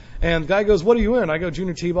 And the guy goes, what are you in? I go,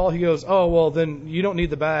 junior T-ball. He goes, oh, well, then you don't need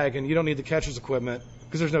the bag and you don't need the catcher's equipment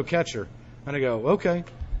because there's no catcher. And I go, okay.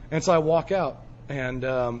 And so I walk out and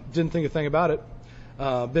didn't think a thing about it.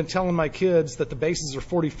 Been telling my kids that the bases are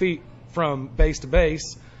 40 feet from base to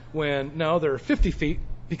base when, no, they're 50 feet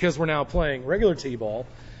because we're now playing regular T-ball.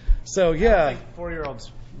 So yeah, I think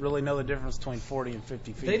 4-year-olds really know the difference between 40 and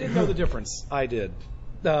 50 feet. they didn't know the difference. I did.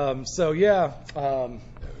 So yeah,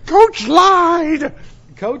 Coach lied.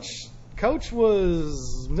 Coach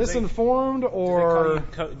was misinformed, or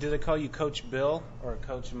do they call you Coach Bill or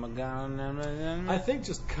Coach McGowan? I think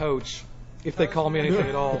just Coach, if they call me anything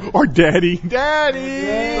at all. Or Daddy.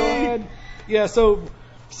 Yeah. So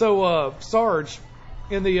Sarge,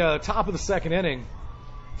 in the top of the second inning,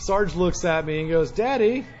 Sarge looks at me and goes,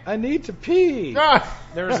 "Daddy, I need to pee."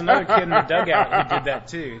 There was another kid in the dugout who did that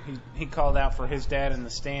too. He called out for his dad in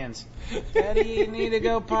the stands. "Daddy, you need to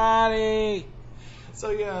go potty." So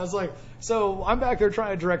yeah, I was like, so I'm back there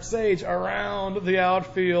trying to direct Sage around the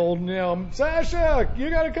outfield. You know, Sasha, you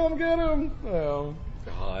got to come get him. Oh,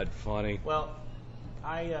 God, funny. Well,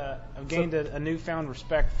 I've gained a newfound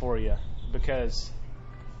respect for you because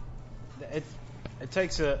it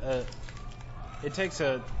takes a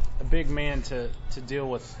big man to deal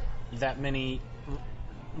with that many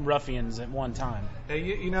ruffians at one time. Hey,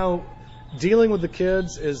 you know, dealing with the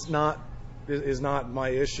kids is not my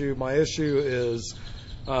issue. My issue is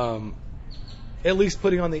at least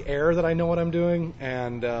putting on the air that I know what I'm doing,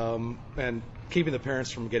 and keeping the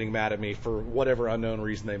parents from getting mad at me for whatever unknown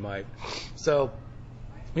reason they might. So,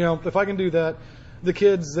 you know, if I can do that, the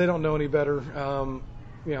kids, they don't know any better.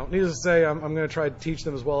 You know, needless to say, I'm going to try to teach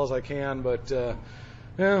them as well as I can, but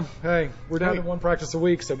yeah, hey, we're down to one practice a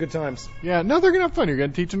week, so good times. Yeah, no, they're going to have fun. You're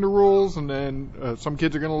going to teach them the rules, and then some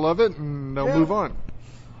kids are going to love it, and they'll move on.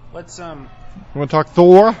 Let's You want to talk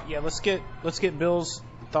Thor? Yeah, let's get Bill's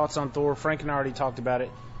thoughts on Thor. Frank and I already talked about it.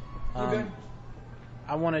 Okay.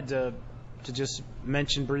 I wanted to just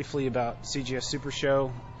mention briefly about CGS Super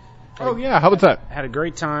Show. Oh yeah, how about that? Had a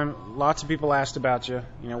great time. Lots of people asked about you.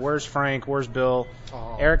 You know, where's Frank? Where's Bill?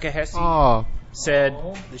 Erica Hesse said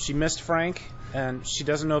that she missed Frank, and she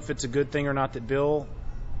doesn't know if it's a good thing or not that Bill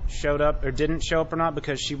showed up or didn't show up or not,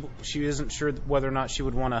 because she isn't sure whether or not she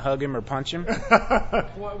would want to hug him or punch him.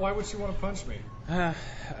 Why would she want to punch me?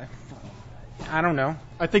 I don't know.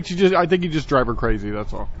 I think you just drive her crazy.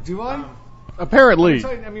 That's all. Do I? Apparently.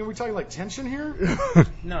 We're talking like tension here?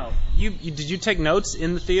 No. Did you take notes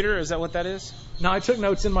in the theater? Is that what that is? No, I took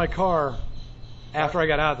notes in my car after I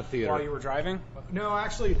got out of the theater. While you were driving? No,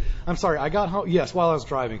 actually, I'm sorry. I got home. Yes, while I was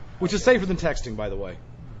driving, which is safer than texting, by the way.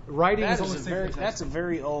 Writing is only safer than texting. That's a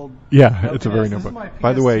very old. Yeah, it's a very new book.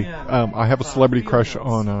 By the way, I have a celebrity crush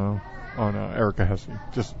on Erica Hesse.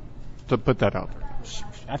 Just to put that out there.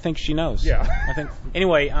 I think she knows. Yeah.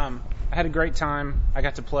 Anyway, I had a great time. I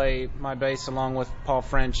got to play my bass along with Paul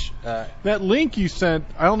French. That link you sent,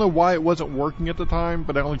 I don't know why it wasn't working at the time,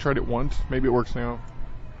 but I only tried it once. Maybe it works now.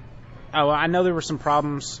 Oh, I know there were some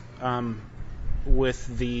problems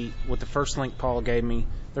with the first link Paul gave me.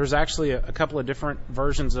 There's actually a couple of different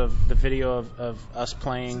versions of the video of us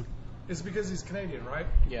playing. It's because he's Canadian, right?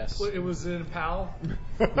 Yes. It was in PAL?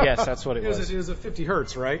 Yes, that's what it was. It was at 50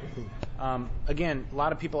 hertz, right? Again, a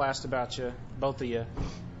lot of people asked about you, both of you,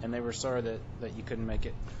 and they were sorry that you couldn't make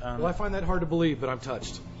it. Well, I find that hard to believe, but I'm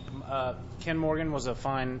touched. Ken Morgan was a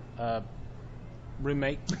fine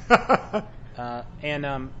roommate.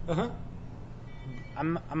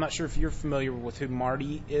 I'm not sure if you're familiar with who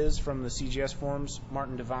Marty is from the CGS forums.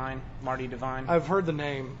 Marty Devine. I've heard the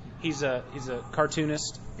name. He's a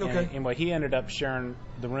cartoonist. Okay. Anyway, he ended up sharing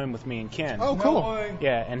the room with me and Ken. Oh, cool. No way.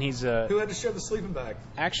 Yeah, and he's who had to share the sleeping bag?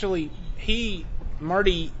 Actually,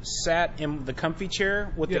 Marty sat in the comfy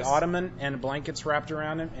chair with the ottoman and blankets wrapped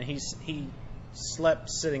around him, and he slept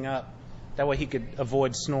sitting up. That way he could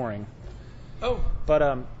avoid snoring. Oh. But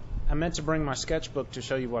I meant to bring my sketchbook to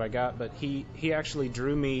show you what I got, but he actually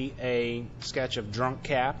drew me a sketch of Drunk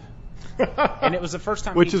Cap. And it was the first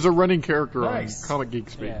time which is a running character on Comic Geek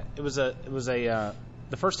Speak. Yeah, it was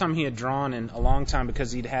the first time he had drawn in a long time,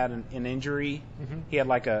 because he'd had an injury. Mm-hmm. He had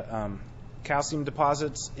like a calcium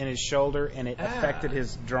deposits in his shoulder, and it affected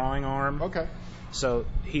his drawing arm. Okay. So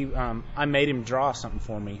I made him draw something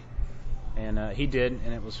for me, and he did,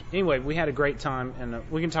 and it was anyway. We had a great time, and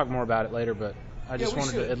we can talk more about it later. But I just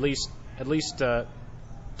wanted to at least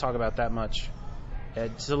talk about that much.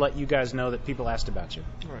 To let you guys know that people asked about you.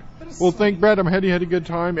 All right. Well, thank Brad. I'm glad you had a good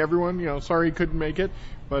time. Everyone, sorry he couldn't make it,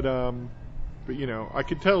 but I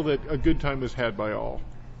could tell that a good time was had by all.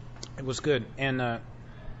 It was good, and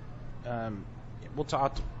we'll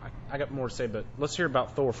talk. I got more to say, but let's hear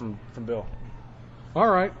about Thor from Bill. All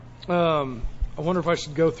right. I wonder if I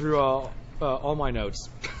should go through all my notes.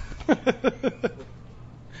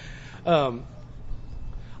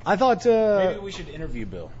 I thought maybe we should interview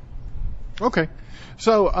Bill. Okay.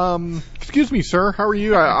 So, excuse me, sir. How are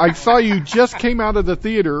you? I saw you just came out of the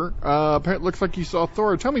theater. It looks like you saw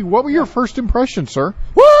Thor. Tell me, what were your first impressions, sir?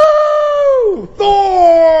 Woo! Woo!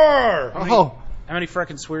 Thor! Oh, How many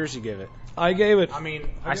frickin' swears you give it? I gave it.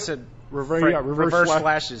 I said reverse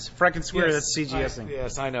flashes. Frickin' swear, that's CGSing.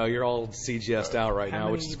 Yes, I know. You're all CGS'd out right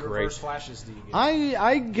now, which is great. Reverse flashes do you give?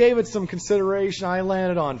 I gave it some consideration. I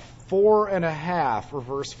landed on 4.5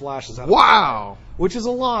 reverse flashes out of wow. 5, which is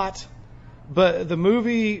a lot. But the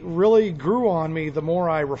movie really grew on me the more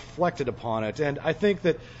I reflected upon it. And I think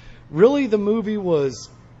that really the movie was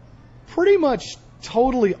pretty much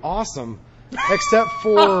totally awesome, except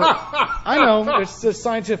for, I know, it's just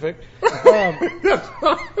scientific.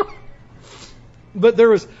 But there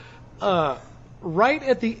was, right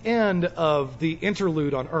at the end of the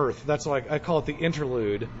interlude on Earth, that's why I call it the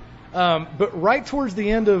interlude, but right towards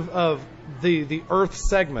the end of the Earth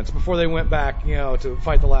segment, before they went back, to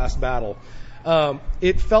fight the last battle,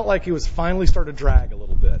 it felt like it was finally starting to drag a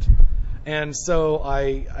little bit. And so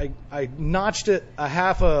I notched it a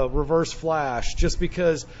half a reverse flash just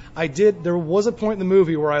because there was a point in the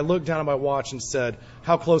movie where I looked down at my watch and said,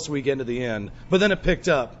 how close are we getting to the end? But then it picked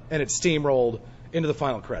up and it steamrolled into the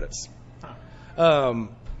final credits. That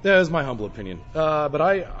is my humble opinion. But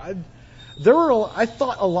I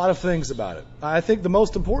thought a lot of things about it. I think the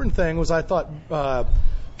most important thing was I thought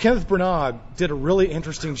Kenneth Branagh did a really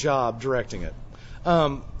interesting job directing it.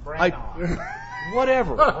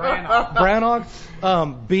 Whatever. Branagh.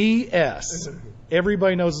 BS.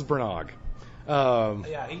 Everybody knows it's Branagh.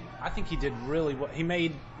 I think he did really well. He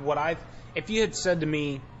made if you had said to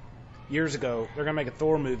me years ago, they're going to make a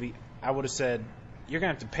Thor movie, I would have said, you're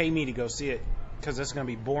going to have to pay me to go see it because it's going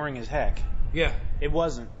to be boring as heck. Yeah. It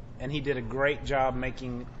wasn't. And he did a great job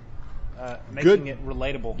making it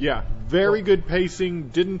relatable. Yeah, very good pacing.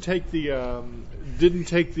 Didn't take the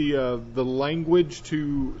language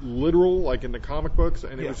too literal like in the comic books,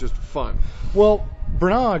 and it was just fun. Well,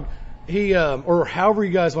 Branagh, he or however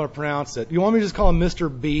you guys want to pronounce it. You want me to just call him Mr.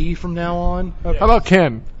 B from now on? Okay. How about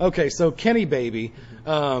Ken? Okay, so Kenny Baby,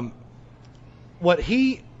 what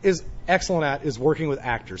he is excellent at is working with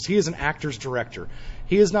actors. He is an actor's director.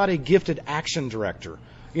 He is not a gifted action director.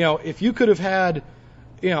 If you could have had,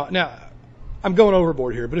 now I'm going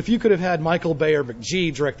overboard here, but if you could have had Michael Bay or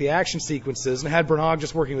McGee direct the action sequences and had Branagh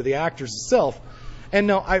just working with the actors itself, and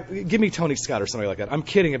give me Tony Scott or somebody like that. I'm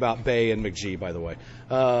kidding about Bay and McGee, by the way.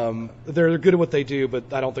 They're good at what they do,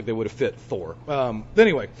 but I don't think they would have fit Thor.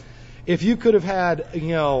 Anyway, if you could have had,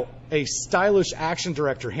 a stylish action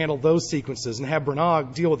director handle those sequences and have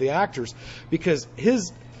Branagh deal with the actors, because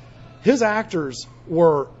his actors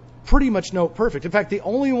were pretty much perfect. In fact, the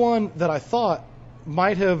only one that I thought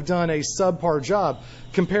might have done a subpar job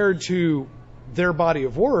compared to their body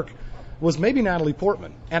of work was maybe Natalie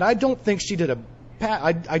Portman, and I don't think she did a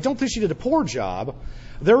poor job.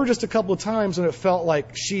 There were just a couple of times when it felt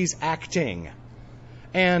like she's acting,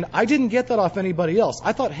 and I didn't get that off anybody else.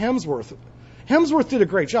 I thought Hemsworth did a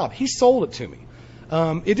great job. He sold it to me.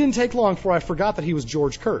 It didn't take long before I forgot that he was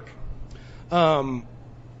George Kirk.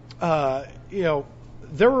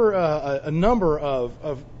 There were a number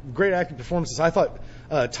of great acting performances. I thought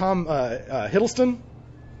Tom Hiddleston,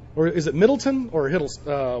 or is it Middleton or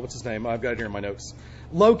Hiddleston? What's his name? I've got it here in my notes.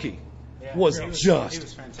 Loki was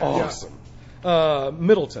just awesome.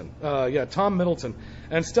 Middleton, Tom Middleton,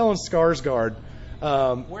 and Stellan Skarsgård.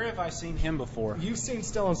 Where have I seen him before? You've seen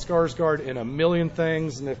Stellan Skarsgård in a million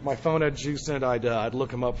things, and if my phone had juice in it, I'd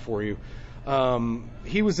look him up for you.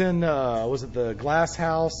 He was in was it the Glass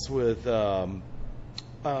House with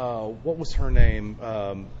what was her name?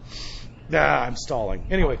 I'm stalling.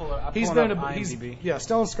 Anyway,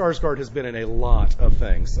 Stellan Skarsgård has been in a lot of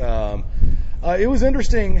things. It was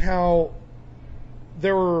interesting how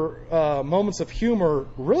there were moments of humor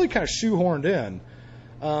really kind of shoehorned in.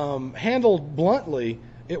 Handled bluntly,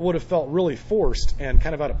 it would have felt really forced and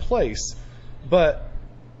kind of out of place, but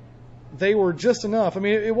they were just enough. I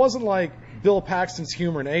mean, it wasn't like Bill Paxton's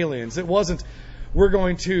humor in Aliens. It wasn't, we're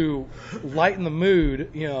going to lighten the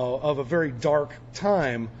mood, of a very dark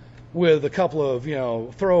time with a couple of,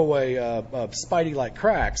 throwaway Spidey-like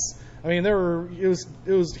cracks. I mean, it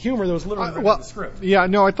was humor that was literally written in the script. Yeah,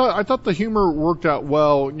 no, I thought the humor worked out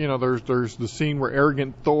well. There's the scene where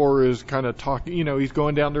arrogant Thor is kind of talking. He's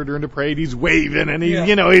going down there during the parade. He's waving, and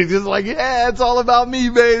he's just like, yeah, it's all about me,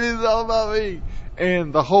 baby. It's all about me.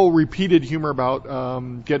 And the whole repeated humor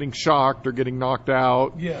about getting shocked or getting knocked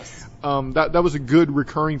out. Yes. That was a good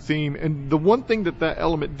recurring theme. And the one thing that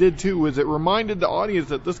element did too was it reminded the audience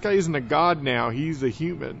that this guy isn't a god now. He's a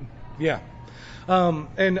human. Yeah.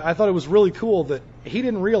 And I thought it was really cool that he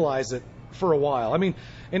didn't realize it for a while. I mean,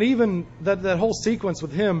 and even that whole sequence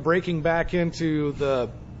with him breaking back into the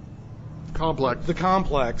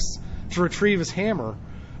complex to retrieve his hammer,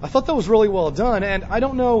 I thought that was really well done. And I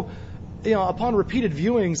don't know, upon repeated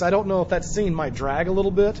viewings, I don't know if that scene might drag a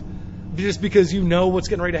little bit, just because you know what's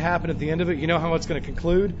getting ready to happen at the end of it, you know how it's going to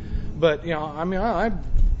conclude. But I mean, I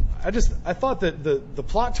thought that the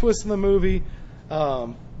plot twists in the movie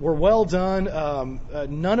were well done.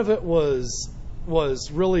 None of it was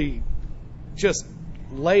really just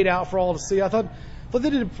laid out for all to see. I thought they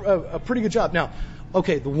did a pretty good job. Now,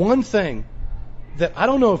 okay, the one thing that I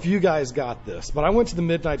don't know if you guys got this, but I went to the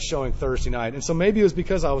midnight showing Thursday night, and so maybe it was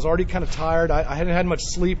because I was already kind of tired. I hadn't had much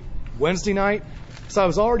sleep Wednesday night, so I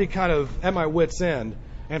was already kind of at my wit's end.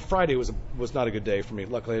 And Friday was not a good day for me.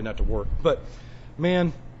 Luckily, I didn't have to work. But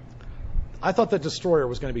man, I thought that Destroyer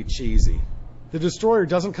was going to be cheesy. The Destroyer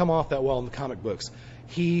doesn't come off that well in the comic books.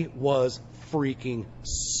 He was freaking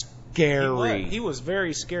scary. He was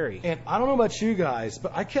very scary. And I don't know about you guys,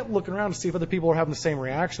 but I kept looking around to see if other people were having the same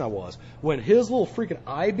reaction I was. When his little freaking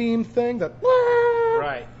I-beam thing,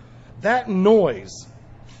 that noise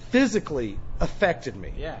physically affected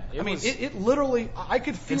me. Yeah. It literally, I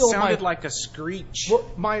could feel it sounded like a screech. Well,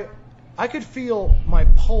 I could feel my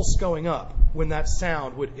pulse going up when that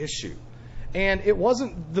sound would issue. And it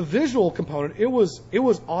wasn't the visual component, it was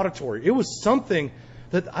auditory. It was something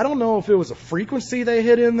that I don't know if it was a frequency they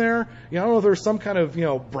hit in there. I don't know if there was some kind of,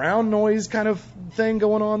 brown noise kind of thing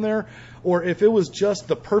going on there, or if it was just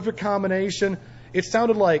the perfect combination. It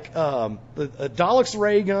sounded like a Dalek's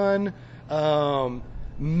ray gun,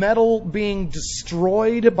 metal being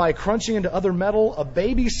destroyed by crunching into other metal, a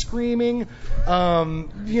baby screaming, Did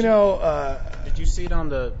you see it on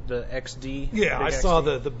the XD? Yeah, I saw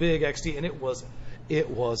the big XD, and it was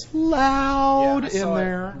loud in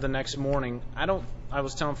there. The next morning, I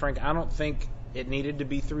was telling Frank, I don't think it needed to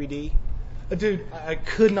be 3D. Dude, I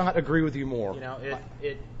could not agree with you more.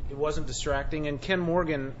 It wasn't distracting, and Ken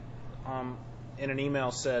Morgan, in an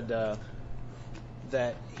email said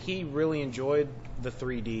that he really enjoyed the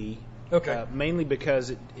 3D. Okay. Mainly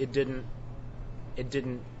because it didn't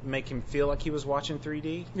make him feel like he was watching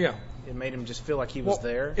 3D. Yeah. It made him just feel like he was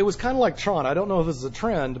there. It was kind of like Tron. I don't know if this is a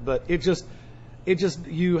trend, but it just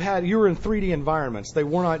you were in 3D environments. They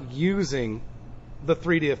were not using the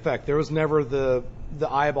 3D effect. There was never the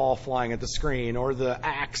eyeball flying at the screen or the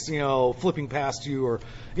axe, flipping past you, or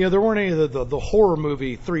there weren't any of the horror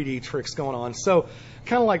movie 3D tricks going on. So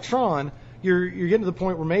kind of like Tron, you're getting to the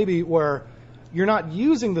point where you're not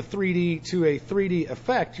using the 3D to a 3D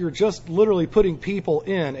effect. You're just literally putting people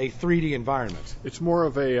in a 3D environment. It's more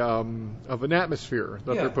of an atmosphere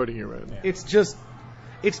that they're putting you in. Yeah. It's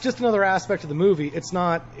just another aspect of the movie. It's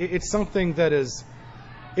not. It's something that is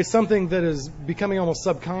becoming almost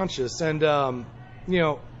subconscious. And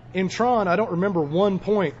in Tron, I don't remember one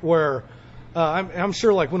point where I'm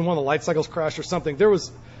sure like when one of the light cycles crashed or something. There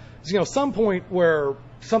was some point where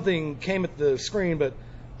something came at the screen, but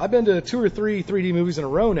I've been to 2 or 3 3D movies in a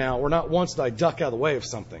row now where not once did I duck out of the way of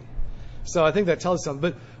something. So I think that tells you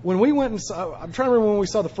something. But when we went and I'm trying to remember when we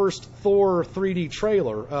saw the first Thor 3D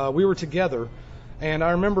trailer, we were together, and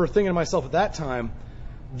I remember thinking to myself at that time,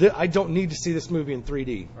 I don't need to see this movie in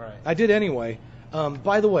 3D. Right. I did anyway.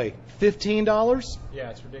 By the way, $15? Yeah,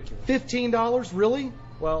 it's ridiculous. $15? Really?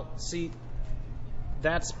 Well, see,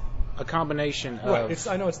 that's a combination of,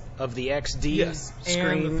 of the XD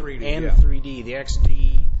screen and the 3D. And the 3D. The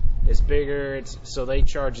XD is bigger, so they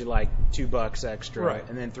charge you like $2 extra, right.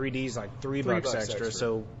 And then 3D is like $3 extra.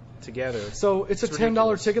 So together, so it's a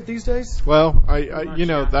 $10 ticket these days. Well,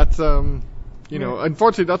 that's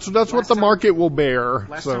unfortunately that's what the market will bear.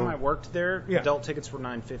 Last time I worked there, adult tickets were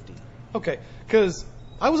 $9.50. Okay, because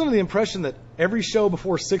I was under the impression that every show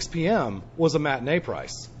before 6 p.m. was a matinee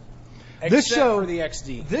price. Except for the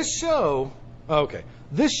XD. This show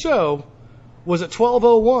was at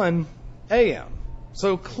 12:01 a.m.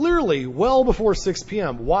 So clearly, well before 6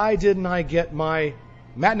 p.m. Why didn't I get my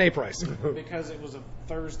matinee pricing? Because it was a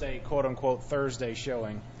Thursday, quote unquote, Thursday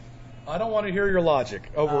showing. I don't want to hear your logic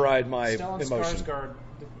override my Stellan emotion. Skarsgård,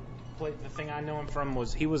 the thing I know him from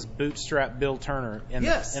was he was Bootstrap Bill Turner in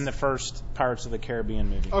the first Pirates of the Caribbean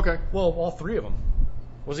movie. Okay, well, all 3 of them.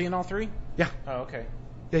 Was he in all 3? Yeah. Oh, okay.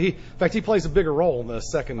 Yeah, in fact, he plays a bigger role in the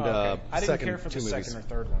second. I didn't care for the 2 movies. second or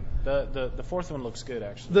third one. The fourth one looks good,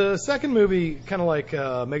 actually. The second movie, kind of like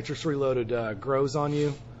Matrix Reloaded, grows on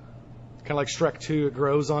you. Kind of like Shrek 2, it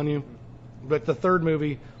grows on you. But the third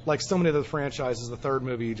movie, like so many other franchises, the third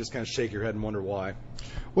movie, you just kind of shake your head and wonder why.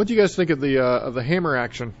 What do you guys think of the hammer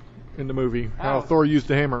action in the movie? How Thor used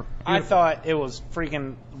the hammer? I thought it was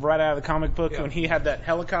freaking right out of the comic book when he had that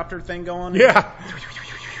helicopter thing going. Yeah.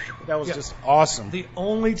 That was just awesome. The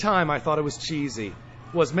only time I thought it was cheesy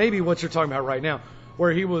was maybe what you're talking about right now,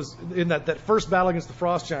 where he was in that first battle against the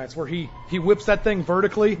Frost Giants, where he whips that thing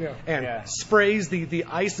vertically and sprays the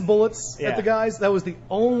ice bullets at the guys. That was the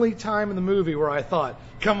only time in the movie where I thought,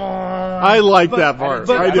 come on. I like that part.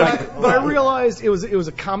 But I realized it was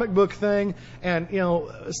a comic book thing, and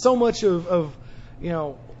so much of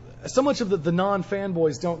the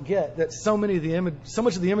non-fanboys don't get that so much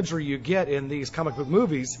of the imagery you get in these comic book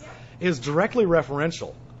movies is directly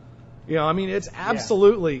referential. It's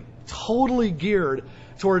absolutely totally geared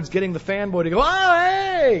towards getting the fanboy to go, oh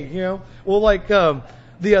hey, like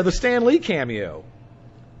the Stan Lee cameo.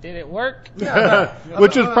 Did it work?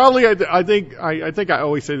 Which is probably, I think I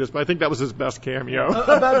always say this, but I think that was his best cameo.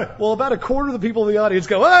 About a quarter of the people in the audience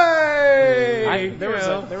go, hey! There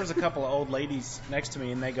was a couple of old ladies next to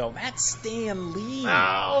me, and they go, that's Stan Lee.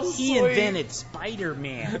 Oh, he invented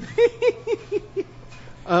Spider-Man.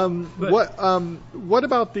 What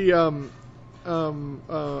about the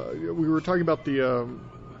we were talking about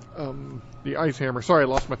the ice hammer. Sorry, I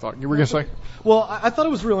lost my thought. You were going to say? Well, I thought it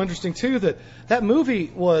was real interesting too that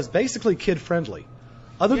movie was basically kid friendly,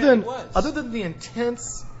 other than the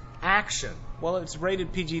intense action. Well, it's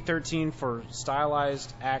rated PG-13 for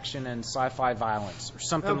stylized action and sci-fi violence or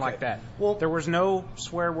something like that. Well, there was no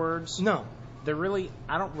swear words. No,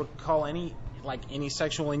 I don't recall any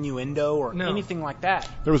sexual innuendo or anything like that.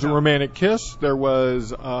 There was a romantic kiss. There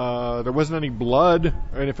wasn't any blood,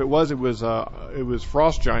 and if it was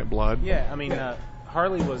Frost Giant blood. Yeah,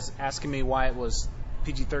 Harley was asking me why it was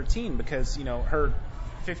PG-13 because her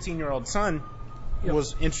 15-year-old son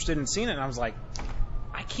was interested in seeing it, and I was like,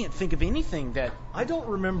 I can't think of anything that I don't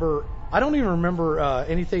even remember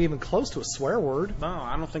anything even close to a swear word. No,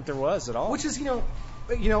 I don't think there was at all. Which is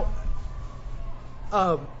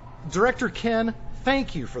Director Ken,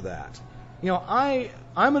 thank you for that.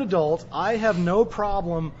 I'm an adult. I have no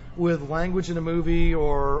problem with language in a movie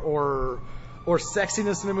or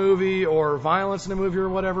sexiness in a movie or violence in a movie or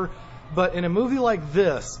whatever. But in a movie like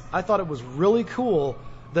this, I thought it was really cool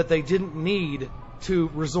that they didn't need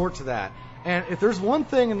to resort to that. And if there's one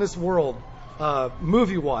thing in this world,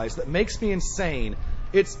 movie-wise, that makes me insane,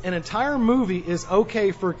 it's an entire movie is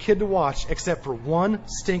okay for a kid to watch except for one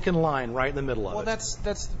stinking line right in the middle of it. Well, that's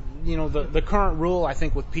the current rule, I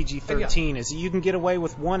think, with PG-13 is you can get away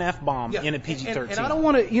with one F-bomb in a PG-13. And I don't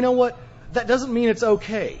want to, that doesn't mean it's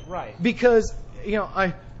okay. Right. Because,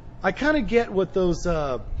 I kind of get what those, who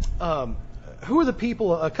are the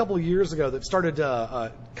people a couple of years ago that started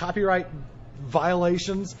copyright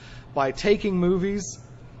violations by taking movies,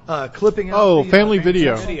 clipping out Family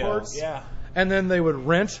Video. Parts, and then they would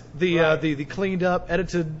rent the cleaned up,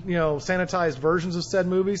 edited, sanitized versions of said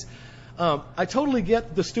movies. I totally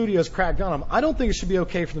get the studios cracked on them. I don't think it should be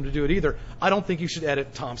okay for them to do it either. I don't think you should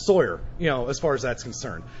edit Tom Sawyer, as far as that's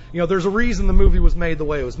concerned. There's a reason the movie was made the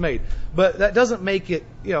way it was made. But that doesn't make it,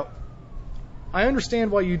 I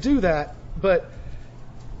understand why you do that, but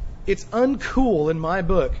it's uncool in my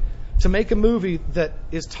book to make a movie that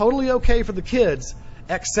is totally okay for the kids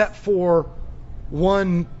except for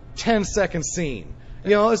one 10-second scene.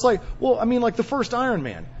 It's like, like the first Iron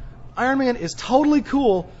Man. Iron Man is totally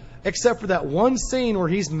cool except for that one scene where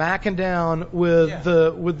he's macking down with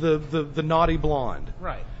the naughty blonde.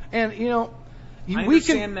 Right. And I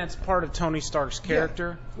understand that's part of Tony Stark's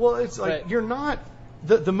character. Yeah. Well, it's like you're not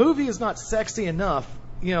the movie is not sexy enough,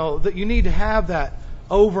 that you need to have that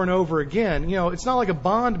over and over again. It's not like a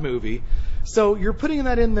Bond movie. So you're putting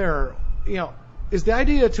that in there, is the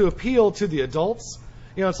idea to appeal to the adults?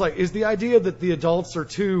 It's like, is the idea that the adults are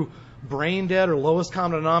too brain dead or lowest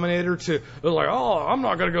common denominator they're like, oh, I'm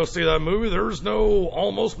not going to go see that movie. There's no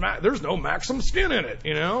there's no Maxim skin in it,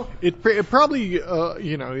 It probably,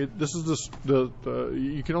 this is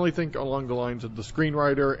you can only think along the lines of the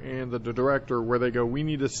screenwriter and the director where they go, we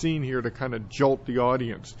need a scene here to kind of jolt the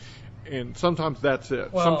audience. And sometimes that's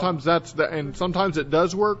it. Well, sometimes and sometimes it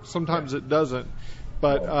does work, sometimes it doesn't.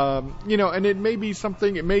 But, and it may be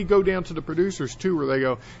something, it may go down to the producers, too, where they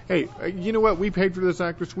go, hey, you know what, we paid for this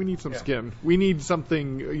actress, we need some skin. We need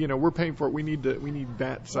something, we're paying for it, we need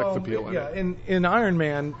that sex appeal in it. In Iron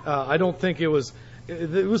Man, I don't think it was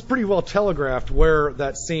pretty well telegraphed where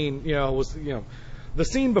that scene, was, the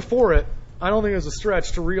scene before it, I don't think it was a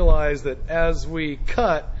stretch to realize that as we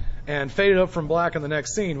cut and faded up from black in the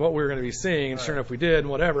next scene what we were going to be seeing, and sure enough we did, and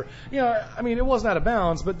whatever. It wasn't out of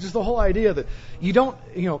bounds, but just the whole idea that you don't,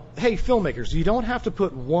 hey, filmmakers, you don't have to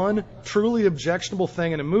put one truly objectionable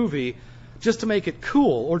thing in a movie just to make it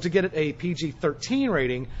cool or to get it a PG-13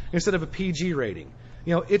 rating instead of a PG rating.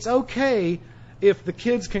 It's okay if the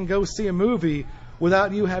kids can go see a movie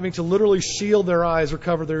without you having to literally shield their eyes or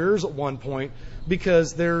cover their ears at one point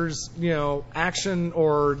because there's, action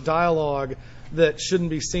or dialogue that shouldn't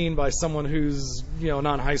be seen by someone who's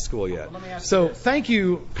not in high school yet. Let me ask So you this. thank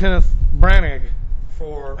you, Kenneth Branagh,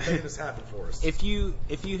 for making this happen for us. If you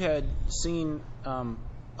had seen,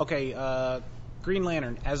 Green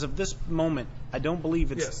Lantern, as of this moment, I don't believe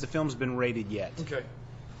the film's been rated yet. Okay.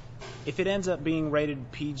 If it ends up being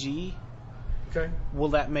rated PG, Okay. will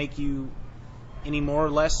that make you any more or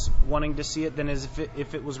less wanting to see it than as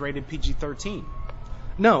if it was rated PG-13?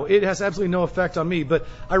 No, it has absolutely no effect on me. But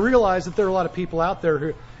I realize that there are a lot of people out there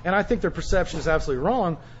who, and I think their perception is absolutely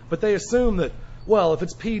wrong, but they assume that, well, if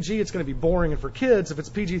it's PG, it's going to be boring, and for kids, if it's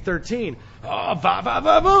PG-13,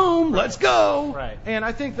 boom, let's go. Right. And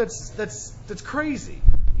I think that's crazy.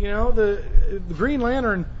 The Green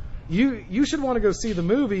Lantern, you should want to go see the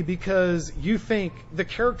movie because you think the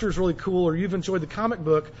character's really cool, or you've enjoyed the comic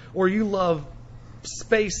book, or you love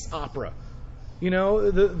space opera.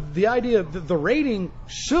 The idea of the rating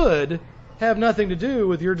should have nothing to do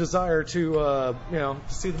with your desire to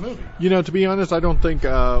see the movie. To be honest, I don't think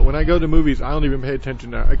when I go to movies, I don't even pay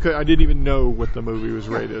attention to. I didn't even know what the movie was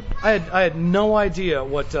rated. I had no idea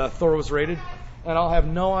what Thor was rated, and I'll have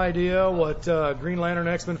no idea what Green Lantern,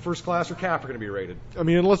 X-Men, First Class, or Cap are going to be rated. I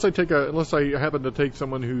mean, unless I happen to take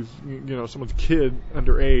someone who's someone's kid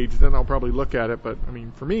underage, then I'll probably look at it. But I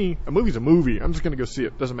mean, for me, a movie's a movie. I'm just going to go see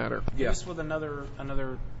it. Doesn't matter. Yeah. Just with another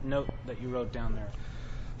note that you wrote down there.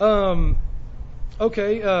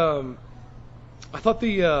 Okay. I thought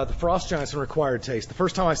the Frost Giants were an acquired taste. The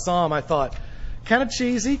first time I saw them, I thought kind of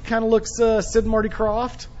cheesy, kind of looks Sid and Marty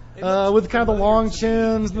Krofft with kind of the long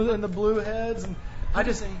chins and the blue heads. And I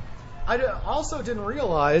also didn't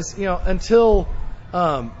realize, until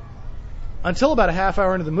about a half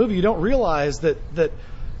hour into the movie, you don't realize that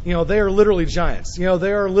they are literally giants. They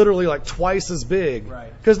are literally like twice as big.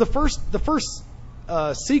 Right. Because the first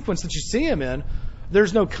sequence that you see them in,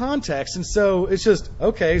 there's no context, and so it's just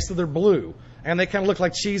okay. So they're blue, and they kind of look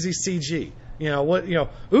like cheesy CG.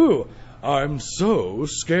 Ooh, I'm so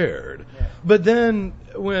scared. Yeah. But then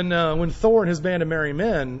when Thor and his band of merry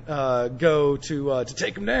men go to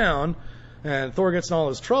take him down, and Thor gets in all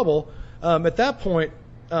his trouble, at that point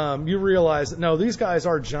you realize that no, these guys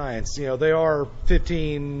are giants. They are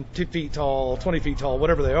 15 feet tall, 20 feet tall,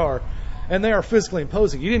 whatever they are. And they are physically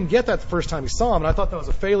imposing. You didn't get that the first time you saw them, and I thought that was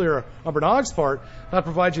a failure on Branag's part not to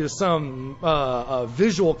provide you some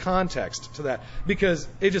visual context to that, because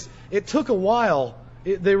it took a while.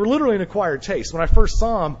 They were literally an acquired taste. When I first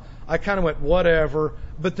saw them, I kind of went whatever,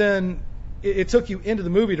 but then it took you into the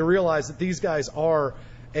movie to realize that these guys are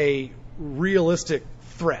a realistic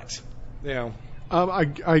threat.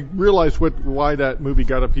 I realized why that movie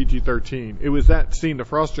got a PG-13. It was that scene, the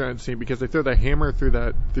Frost Giant scene, because they throw the hammer through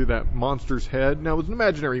that monster's head. Now, it was an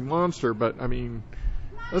imaginary monster, but I mean,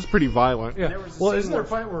 that's pretty violent. Yeah. Well, isn't there a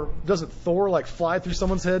fight where doesn't Thor fly through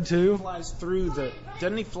someone's head too?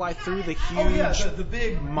 Doesn't he fly through the huge the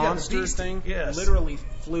big monster thing? Yes. Literally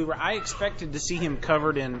flew. I expected to see him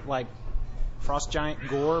covered in Frost Giant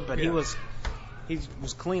gore, but he was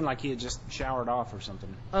clean, like he had just showered off or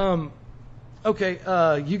something. Okay,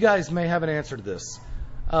 you guys may have an answer to this.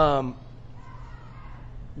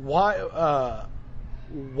 Why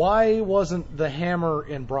wasn't the hammer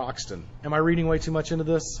in Broxton? Am I reading way too much into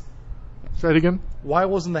this? Say it again. Why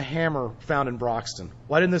wasn't the hammer found in Broxton?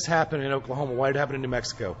 Why didn't this happen in Oklahoma? Why did it happen in New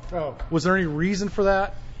Mexico? Oh. Was there any reason for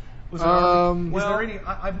that? Was there any?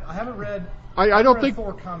 I haven't read. I don't think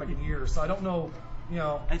Thor comic in years, so I don't know.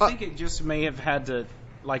 I think it just may have had to,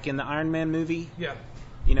 like in the Iron Man movie. Yeah.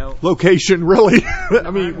 Location, really?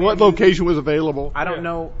 I mean, what location was available? I don't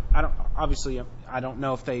know. Obviously, I don't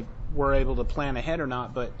know if they were able to plan ahead or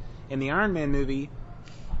not. But in the Iron Man movie,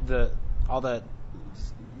 all the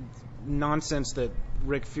nonsense that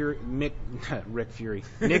Nick Fury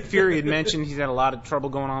had mentioned, he's had a lot of trouble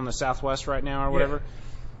going on in the Southwest right now or whatever.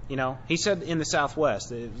 Yeah. He said in the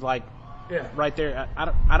Southwest, right there.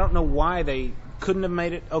 I don't know why they couldn't have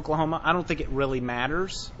made it Oklahoma. I don't think it really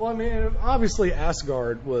matters. Well, I mean, obviously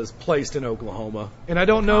Asgard was placed in Oklahoma, and I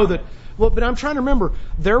don't know that. Well, but I'm trying to remember.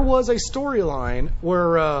 There was a storyline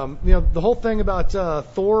where the whole thing about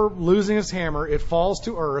Thor losing his hammer, it falls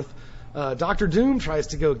to Earth. Dr. Doom tries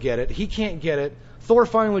to go get it. He can't get it. Thor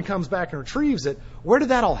finally comes back and retrieves it. Where did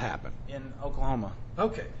that all happen? In Oklahoma.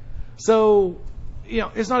 Okay, so.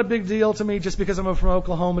 It's not a big deal to me just because I'm from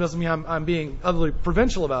Oklahoma. Doesn't mean I'm being utterly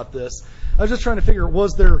provincial about this. I was just trying to figure,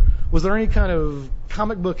 was there was there any kind of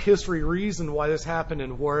comic book history reason why this happened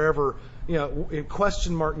in wherever, in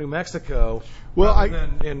question mark New Mexico, rather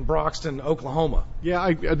than in Broxton, Oklahoma?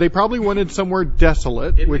 Yeah, they probably wanted somewhere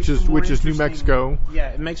desolate, which is New Mexico. Yeah,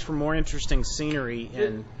 it makes for more interesting scenery.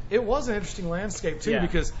 And it was an interesting landscape too,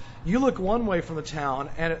 because you look one way from the town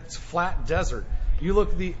and it's flat desert. You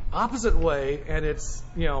look the opposite way and it's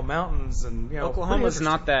mountains and Oklahoma's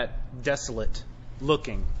not that desolate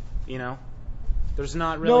looking, There's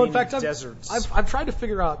not really no, in fact, deserts. I've tried to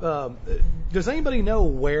figure out. Does anybody know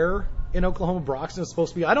where in Oklahoma Broxton is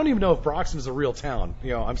supposed to be? I don't even know if Broxton is a real town.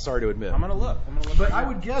 I'm sorry to admit. I'm gonna look. But I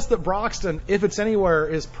would guess that Broxton, if it's anywhere,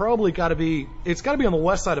 is probably got to be. It's got to be on the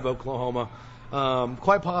west side of Oklahoma,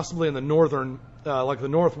 quite possibly in the northern, like the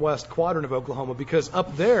northwest quadrant of Oklahoma, because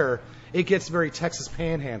up there it gets very Texas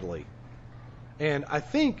Panhandle-y. And I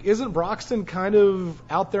think, isn't Broxton kind of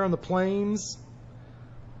out there on the plains?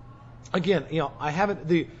 Again, I haven't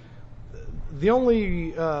the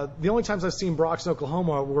only times I've seen Broxton,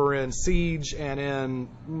 Oklahoma, were in Siege and in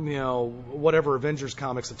whatever Avengers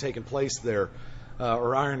comics have taken place there,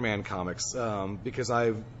 or Iron Man comics, because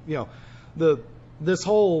I've this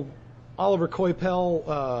whole Oliver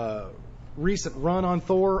Coipel recent run on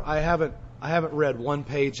Thor, I haven't read one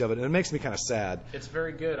page of it, and it makes me kind of sad. It's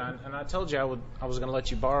very good, and I told you I was going to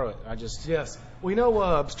let you borrow it. Yes.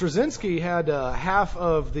 Well, Straczynski had half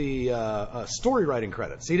of the story writing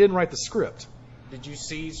credits. He didn't write the script. Did you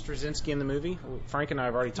see Straczynski in the movie? Frank and I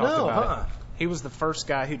have already talked about it. He was the first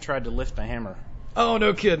guy who tried to lift the hammer. Oh,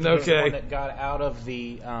 no kidding. He was okay. the one that got out of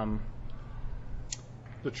the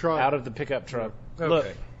truck, out of the pickup truck. Okay. Look,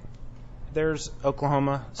 there's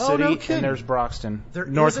Oklahoma City, and there's Broxton, there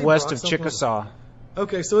northwest of Chickasaw.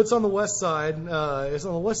 Okay, so it's on the west side. It's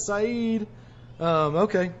on the west side.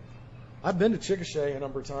 Okay. I've been to Chickasha a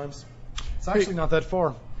number of times. It's actually not that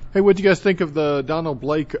far. Hey, what do you guys think of the Donald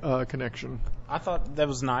Blake connection? I thought that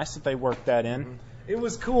was nice that they worked that in. It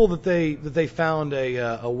was cool that they found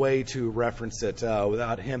a way to reference it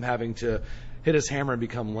without him having to hit his hammer and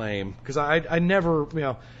become lame. Because I never,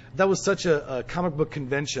 that was such a comic book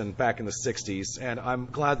convention back in the 60s, and I'm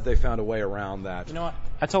glad that they found a way around that. You know what?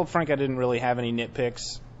 I told Frank I didn't really have any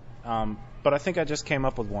nitpicks, but I think I just came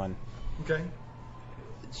up with one. Okay.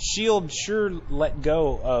 S.H.I.E.L.D. sure let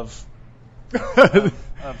go of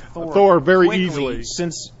Thor very quickly, easily.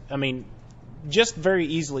 Since, just very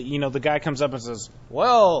easily. The guy comes up and says,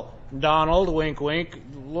 "Well, Donald, wink, wink,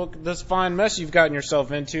 look this fine mess you've gotten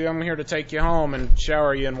yourself into. I'm here to take you home and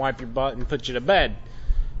shower you and wipe your butt and put you to bed."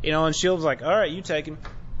 And S.H.I.E.L.D.'s like, "All right, you take him."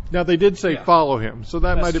 Now they did say follow him, so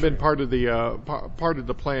that That's might have been true. part of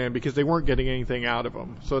the plan because they weren't getting anything out of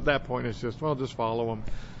him. So at that point, it's just follow him.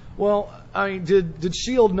 Well, did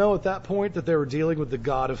S.H.I.E.L.D. know at that point that they were dealing with the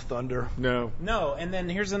God of Thunder? No. No, and then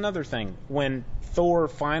here's another thing. When Thor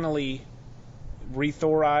finally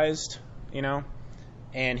re-Thorized,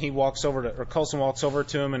 and he walks over to, or Coulson walks over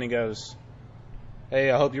to him and he goes,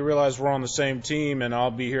 "Hey, I hope you realize we're on the same team and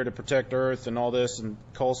I'll be here to protect Earth and all this." And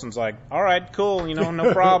Coulson's like, "All right, cool,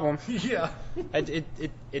 no problem." Yeah.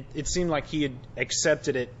 It seemed like he had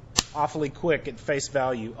accepted it awfully quick at face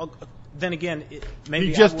value. Then again, maybe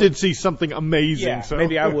he just did see something amazing. Yeah, so.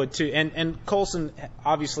 maybe I would too. And Coulson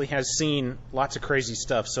obviously has seen lots of crazy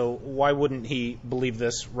stuff, so why wouldn't he believe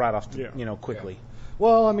this right off, quickly? Yeah.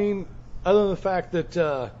 Well, other than the fact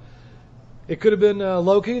that it could have been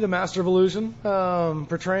Loki, the Master of Illusion,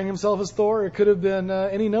 portraying himself as Thor. It could have been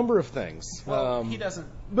any number of things. Well, he doesn't.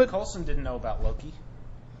 But Coulson didn't know about Loki.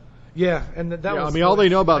 Yeah, and that was. all they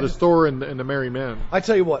know about is Thor and the Merry Men. I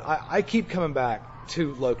tell you what, I keep coming back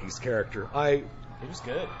to Loki's character. He was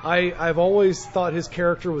good. I've always thought his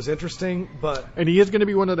character was interesting, and he is going to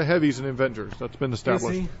be one of the heavies in Avengers. That's been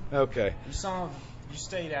established. Is he? Okay. You saw him. You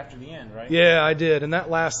stayed after the end, right? Yeah, I did, and that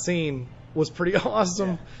last scene was pretty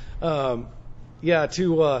awesome. Yeah.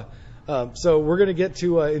 So we're going to get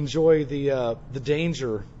to enjoy the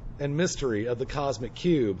danger and mystery of the cosmic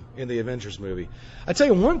cube in the Avengers movie. I tell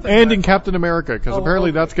you one thing. And in Captain America, because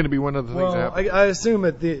apparently that's going to be one of the things that happen. I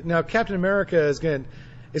assume now Captain America is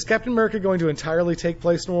Captain America going to entirely take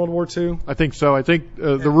place in World War II? I think so. I think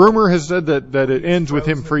the rumor has said that it ends with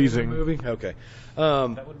him freezing. Movie? Okay.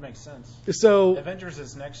 That would make sense. So Avengers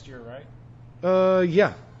is next year, right?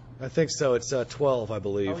 Yeah, I think so. It's 12, I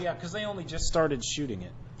believe. Oh yeah, because they only just started shooting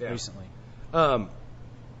it recently.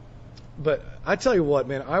 But I tell you what,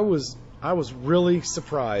 man, I was really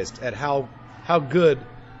surprised at how good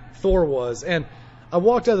Thor was, and I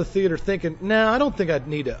walked out of the theater thinking, I don't think I'd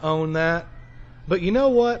need to own that. But you know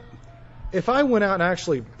what? If I went out and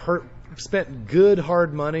actually spent good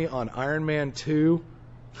hard money on Iron Man 2,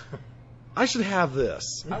 I should have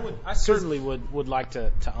this. I certainly would like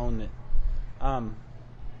to own it.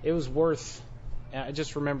 It was worth. I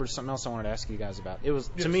just remembered something else I wanted to ask you guys about.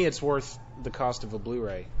 To me, it's worth the cost of a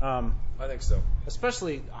Blu-ray. I think so.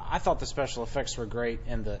 Especially, I thought the special effects were great,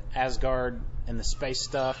 and the Asgard and the space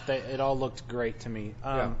stuff. It all looked great to me.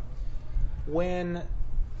 When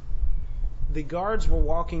the guards were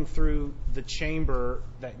walking through the chamber,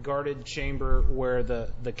 that guarded chamber where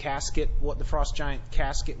the casket, what the Frost Giant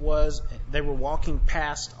casket was, they were walking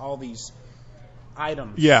past all these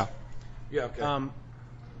items. Yeah. Yeah. Okay.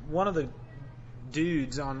 One of the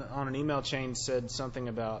dudes on an email chain said something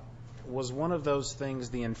about, was one of those things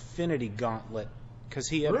the Infinity Gauntlet? Because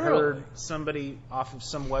he had heard somebody off of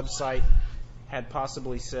some website had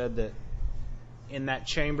possibly said that in that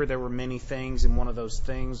chamber there were many things, and one of those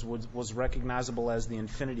things was recognizable as the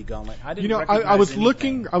Infinity Gauntlet. I didn't recognize I was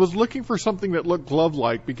anything. looking for something that looked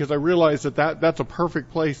glove-like, because I realized that's a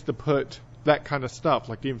perfect place to put that kind of stuff,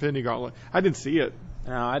 like the Infinity Gauntlet. I didn't see it.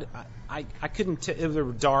 No, I couldn't. They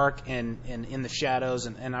were dark and in the shadows,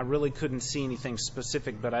 and I really couldn't see anything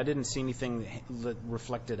specific. But I didn't see anything that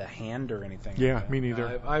reflected a hand or anything. Yeah, like that. Me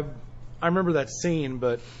neither. I remember that scene,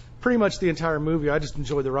 but pretty much the entire movie, I just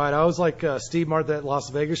enjoyed the ride. I was like Steve Martin at that Las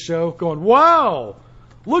Vegas show, going, "Wow,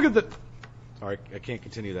 look at the." Sorry, I can't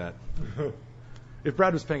continue that. If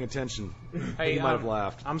Brad was paying attention, he might have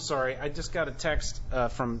laughed. I'm sorry. I just got a text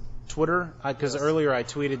from Twitter because earlier I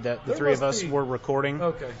tweeted that the three of us were recording.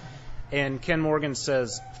 Okay. And Ken Morgan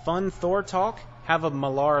says, "Fun Thor talk? Have a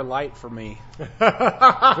Malar light for me." Very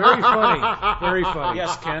funny. Very funny.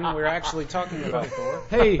 Yes, Ken, we're actually talking about Thor.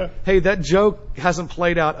 Hey, that joke hasn't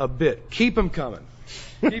played out a bit. Keep them coming.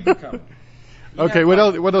 Keep them coming. Okay, what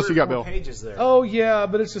else you got, Bill? Pages there. Oh, yeah,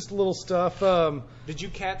 but it's just little stuff. Did you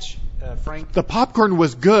catch, Frank? The popcorn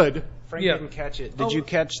was good. Frank didn't catch it. Did you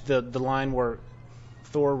catch the line where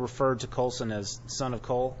Thor referred to Coulson as son of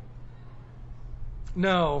Cole?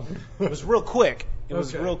 No. It was real quick. It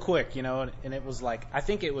was Okay. real quick, and it was like, I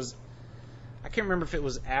can't remember if it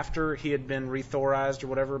was after he had been re-Thorized or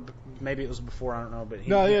whatever. But maybe it was before, I don't know. But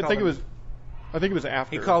I think it was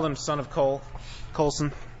after. He called him son of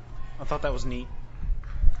Coulson. I thought that was neat.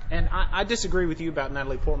 And I disagree with you about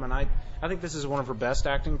Natalie Portman. I think this is one of her best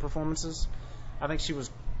acting performances. I think she was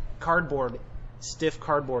stiff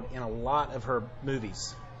cardboard in a lot of her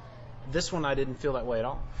movies. This one I didn't feel that way at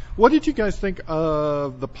all. What did you guys think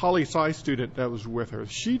of the poli-sci student that was with her?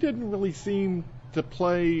 She didn't really seem to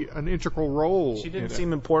play an integral role. She didn't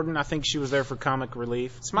seem important. I think she was there for comic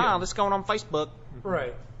relief. Smile, this is going on Facebook.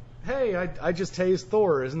 Right. Hey, I just tased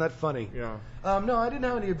Thor. Isn't that funny? Yeah. No, I didn't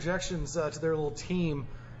have any objections to their little team.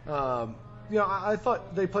 I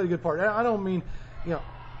thought they played a good part. I don't mean,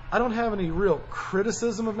 I don't have any real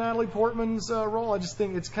criticism of Natalie Portman's role. I just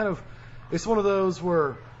think it's one of those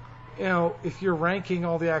where, if you're ranking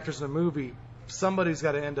all the actors in a movie, somebody's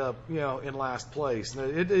got to end up, in last place.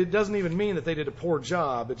 It doesn't even mean that they did a poor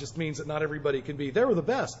job. It just means that not everybody can be. They were the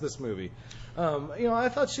best this movie. I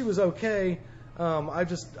thought she was okay. I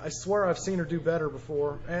swear I've seen her do better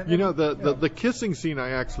before. And, the kissing scene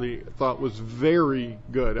I actually thought was very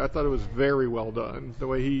good. I thought it was very well done. The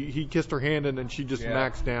way he kissed her hand and then she just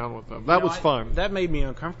maxed down with him. That was fun. That made me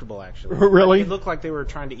uncomfortable, actually. Really? It looked like they were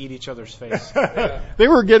trying to eat each other's face. They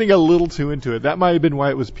were getting a little too into it. That might have been why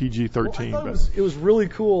it was PG-13. Well, it was really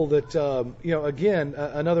cool that, again,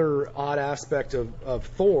 another odd aspect of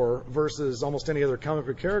Thor versus almost any other comic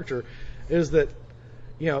book character is that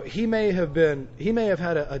he may have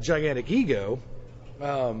had a gigantic ego,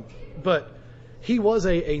 but he was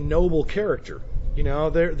a noble character.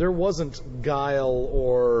 There wasn't guile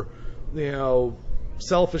or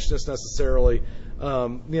selfishness necessarily.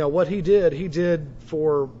 What he did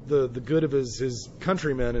for the good of his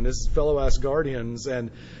countrymen and his fellow Asgardians,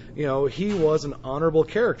 and he was an honorable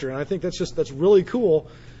character. And I think that's really cool.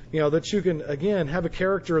 That you can again have a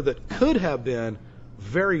character that could have been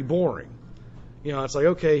very boring. It's like,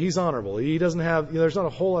 okay, he's honorable. He doesn't have, there's not a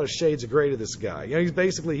whole lot of shades of gray to this guy.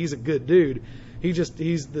 He's a good dude.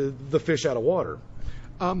 He's the fish out of water.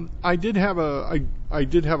 I did have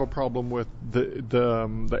a problem with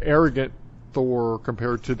the arrogant Thor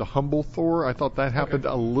compared to the humble Thor. I thought that happened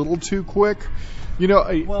a little too quick.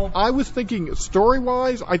 I was thinking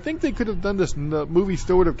story-wise, I think they could have done this. The movie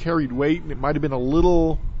still would have carried weight, and it might have been a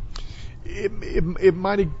little. It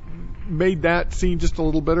might have made that scene just a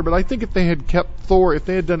little better, but I think if they had kept Thor, if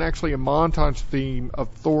they had done actually a montage theme of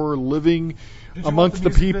Thor living amongst the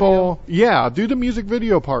people, do the music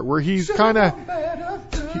video part where he's kind of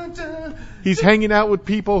He's hanging out with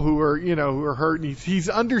people who are, who are hurt. And he's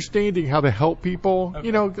understanding how to help people.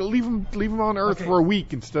 Okay. Leave him on Earth for a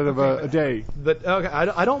week instead of a day. But okay,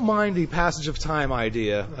 I don't mind the passage of time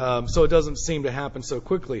idea, so it doesn't seem to happen so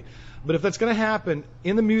quickly. But if that's going to happen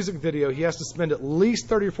in the music video, he has to spend at least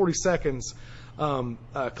 30 or 40 seconds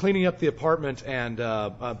cleaning up the apartment and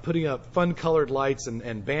putting up fun-colored lights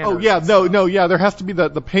and banners. Oh yeah, no, there has to be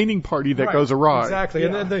the painting party that goes awry. Exactly,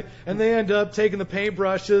 Yeah. and then they end up taking the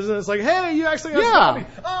paintbrushes, and it's like, hey, you actually got me.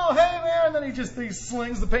 Oh, hey man, and then he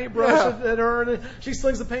slings the paintbrush at her, and then she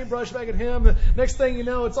slings the paintbrush back at him. The next thing you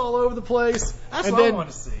know, it's all over the place. That's what I want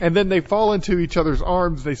to see. And then they fall into each other's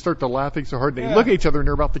arms. They start to laughing so hard. They look at each other and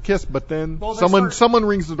they're about to kiss, but then someone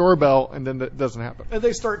rings the doorbell, and then that doesn't happen. And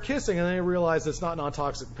they start kissing, and they realize it's not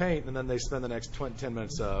non-toxic paint, and then they spend the next 10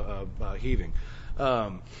 minutes heaving.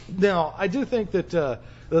 Now, I do think that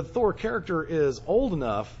the Thor character is old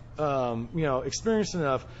enough, experienced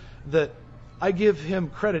enough that I give him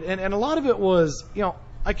credit. And a lot of it was,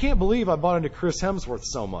 I can't believe I bought into Chris Hemsworth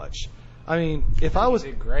so much. I mean, if I was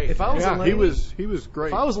a lady, he was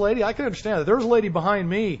great. If I was a lady, I could understand that. There was a lady behind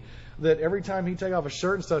me that every time he'd take off his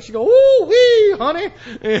shirt and stuff, she'd go, "Ooh wee, honey!"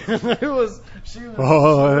 And she was.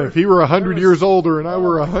 If he were 100 years older and I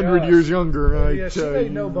were 100 years younger, she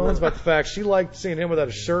made no bones about the fact she liked seeing him without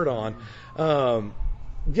a shirt on. But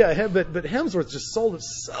Hemsworth just sold it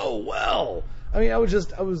so well. I mean, I was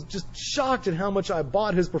just shocked at how much I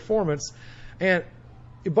bought his performance, and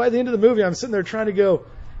by the end of the movie, I'm sitting there trying to go,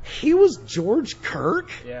 he was George Kirk?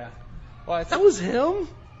 Yeah. Well, that was him?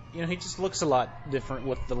 He just looks a lot different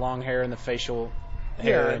with the long hair and the facial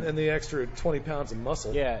hair. Yeah, and the extra 20 pounds of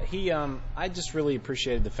muscle. Yeah, I just really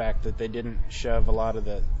appreciated the fact that they didn't shove a lot of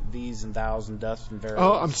the these and thous and dusts and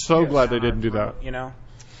variables. Oh, I'm so glad they didn't do that.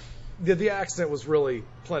 The accent was really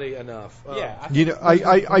plenty enough. I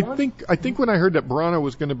think when I heard that Branagh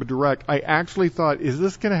was going to direct, I actually thought, is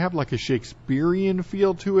this going to have like a Shakespearean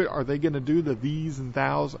feel to it? Are they going to do the these and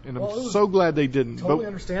thous? And I'm so glad they didn't. Totally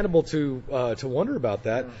understandable to wonder about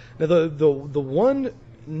that. Now the one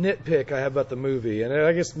nitpick I have about the movie, and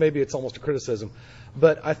I guess maybe it's almost a criticism,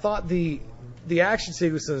 but I thought the action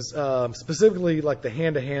sequences, specifically like the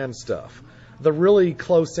hand-to-hand stuff, the really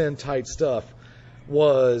close-in tight stuff,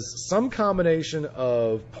 was some combination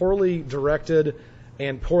of poorly directed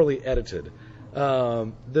and poorly edited.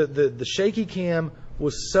 The shaky cam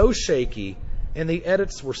was so shaky, and the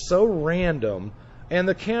edits were so random, and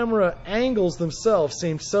the camera angles themselves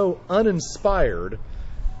seemed so uninspired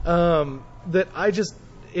that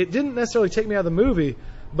it didn't necessarily take me out of the movie,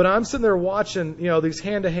 but I'm sitting there watching these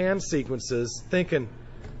hand-to-hand sequences thinking,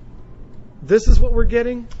 this is what we're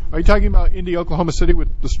getting? Are you talking about Indy, Oklahoma City with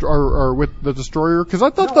the Destroyer? Because I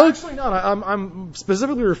thought actually not. I'm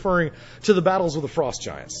specifically referring to the battles with the Frost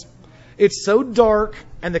Giants. It's so dark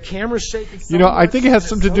and the camera's shaking so much. I think it has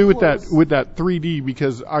something to do with that 3D,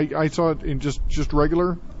 because I saw it in just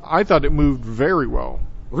regular. I thought it moved very well.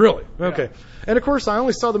 Really? Okay. Yeah. And of course, I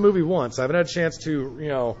only saw the movie once. I haven't had a chance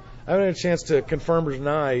to confirm or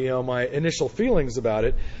deny my initial feelings about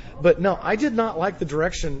it. But no, I did not like the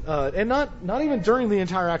direction, and not even during the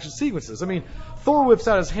entire action sequences. I mean, Thor whips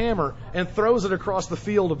out his hammer and throws it across the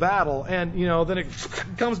field of battle, and then it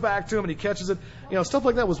comes back to him and he catches it. Stuff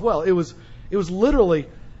like that was it was literally,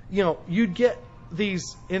 you'd get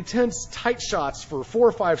these intense tight shots for 4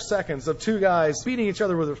 or 5 seconds of two guys beating each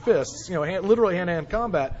other with their fists, literally hand-to-hand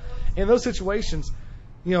combat. In those situations,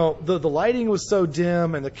 the lighting was so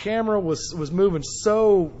dim and the camera was moving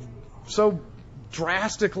so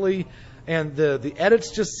drastically, and the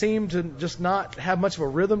edits just seemed to just not have much of a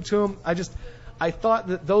rhythm to them. I thought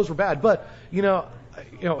that those were bad, but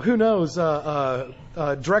who knows?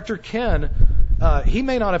 Director Ken, he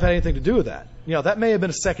may not have had anything to do with that. That may have been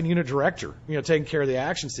a second unit director, taking care of the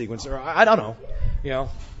action sequence, or I don't know.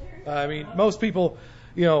 I mean, most people,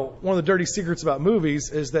 one of the dirty secrets about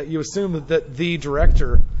movies is that you assume that the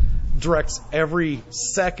director directs every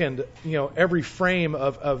second, every frame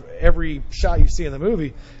of every shot you see in the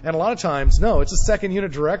movie. And a lot of times, no, it's a second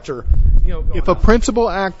unit director. If a principal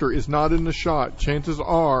actor is not in the shot, chances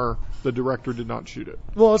are the director did not shoot it.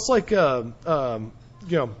 Well, it's like,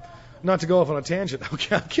 not to go off on a tangent.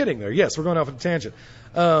 Okay, I'm kidding there. Yes, we're going off on a tangent.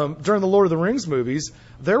 During the Lord of the Rings movies,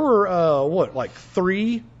 there were,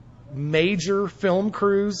 3 major film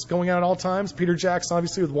crews going out at all times. Peter Jackson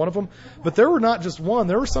obviously was one of them, but there were not just one.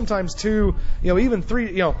 There were sometimes 2, even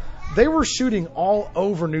 3. They were shooting all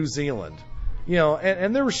over New Zealand,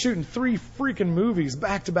 and they were shooting 3 freaking movies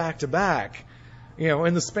back to back to back,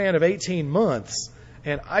 in the span of 18 months.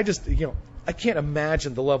 And I just, I can't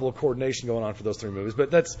imagine the level of coordination going on for those 3 movies.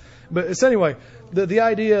 But it's anyway, the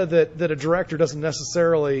idea that a director doesn't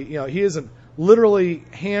necessarily, he isn't literally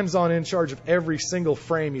hands-on in charge of every single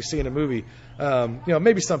frame you see in a movie.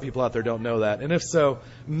 Maybe some people out there don't know that, and if so,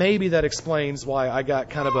 maybe that explains why I got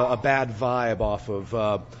kind of a bad vibe off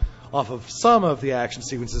of some of the action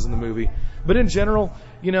sequences in the movie. But in general,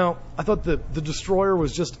 I thought the Destroyer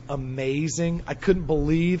was just amazing. I couldn't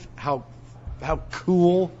believe how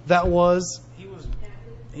cool that was.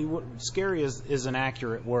 Scary is an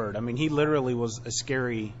accurate word. I mean, he literally was a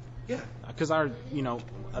scary. Yeah. Because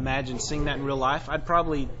imagine seeing that in real life, I'd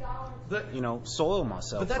probably, soil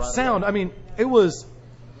myself. But that sound, I mean, it was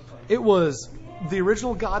the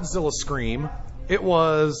original Godzilla scream. It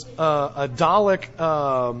was a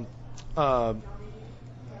Dalek,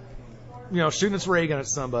 shooting its ray gun at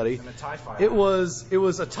somebody. And a TIE fighter. It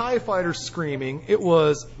was a TIE fighter screaming. It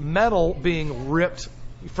was metal being ripped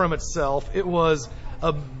from itself. It was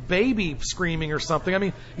a baby screaming or something. I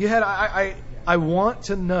mean, you had I want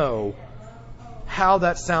to know how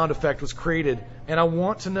that sound effect was created, and I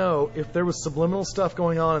want to know if there was subliminal stuff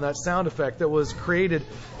going on in that sound effect that was created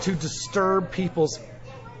to disturb people's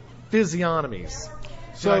physiognomies.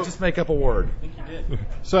 So I just make up a word. I think you did.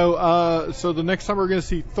 So the next time we're going to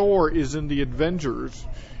see Thor is in the Avengers.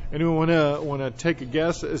 Anyone want to take a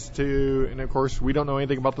guess as to? And of course, we don't know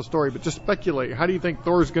anything about the story, but just speculate. How do you think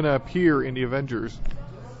Thor's going to appear in the Avengers?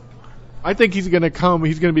 I think he's going to come.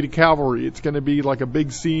 He's going to be the cavalry. It's going to be like a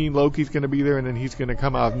big scene. Loki's going to be there, and then he's going to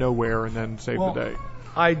come out of nowhere and then save the day.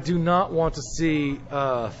 I do not want to see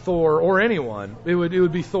Thor or anyone. It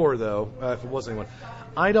would be Thor though if it was anyone.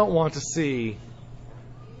 I don't want to see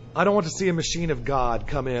a machine of God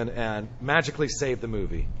come in and magically save the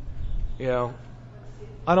movie.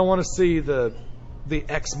 I don't want to see the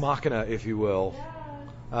ex machina, if you will.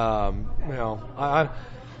 I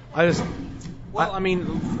just. Well, I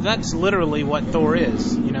mean, that's literally what Thor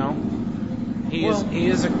is. He is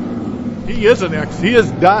Dace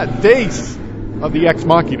of the ex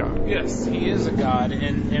machina. Yes, he is a god,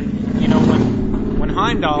 and when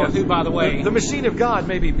Heimdall, who by the way, the machine of God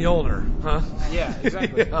may be Mjolnir, huh? Yeah,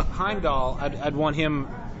 exactly. Heimdall, I'd want him,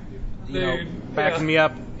 backing me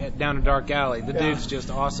up down a dark alley. The dude's just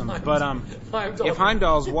awesome. But if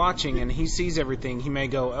Heimdall's watching and he sees everything, he may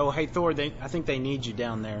go, "Oh, hey Thor, I think they need you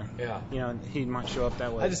down there." Yeah. He might show up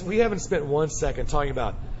that way. We haven't spent 1 second talking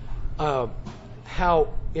about how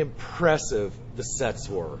impressive the sets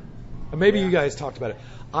were. Maybe you guys talked about it.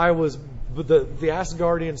 The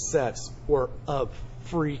Asgardian sets were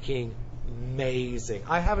freaking amazing.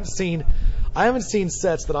 I haven't seen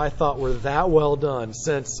sets that I thought were that well done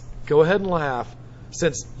since. Go ahead and laugh.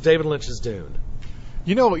 Since David Lynch's Dune.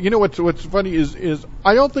 You know what's funny is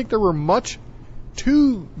I don't think there were much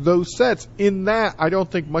to those sets. In that, I don't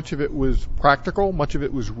think much of it was practical. Much of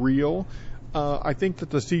it was real. I think that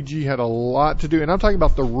the CG had a lot to do, and I'm talking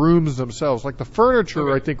about the rooms themselves. Like the furniture,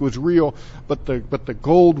 okay. I think was real, but the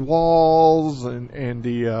gold walls and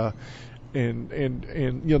the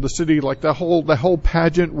the city, like the whole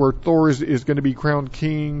pageant where Thor is going to be crowned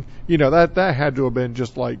king. That had to have been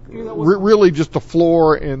just like really just the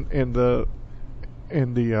floor and the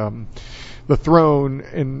throne,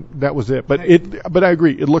 and that was it. But I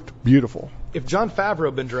agree, it looked beautiful. If Jon Favreau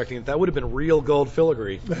had been directing it, that would have been real gold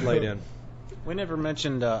filigree laid in. We never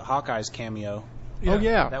mentioned Hawkeye's cameo. Yeah. Oh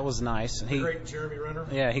yeah, that was nice. Great Jeremy Renner.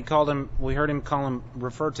 Yeah, he called him. We heard him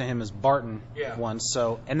refer to him as Barton once.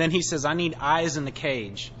 So, and then he says, "I need eyes in the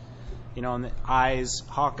cage," and the eyes,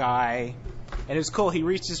 Hawkeye, and it's cool. He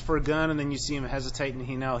reaches for a gun, and then you see him hesitate, and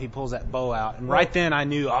he pulls that bow out, and right then I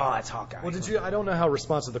knew, that's Hawkeye. Well, I don't know how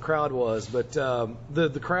responsive the crowd was, but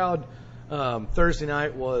the crowd Thursday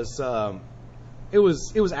night was it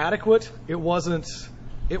was adequate. It wasn't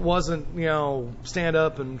stand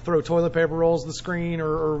up and throw toilet paper rolls at the screen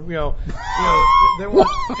or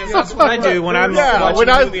that's what I do when I'm watching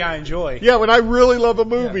a movie I enjoy. Yeah, when I really love a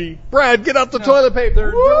movie, Brad, get out the toilet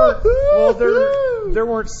paper. There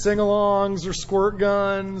weren't sing-alongs or squirt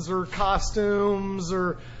guns or costumes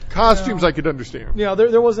or costumes. I could understand.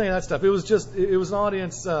 There wasn't any of that stuff. It was just an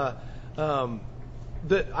audience that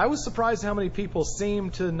I was surprised how many people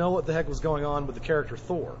seemed to know what the heck was going on with the character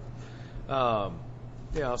Thor.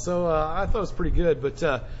 So I thought it was pretty good, but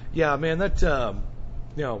man, that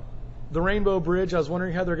the Rainbow Bridge. I was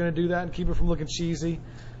wondering how they're going to do that and keep it from looking cheesy.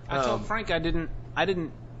 I told Frank I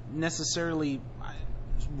didn't necessarily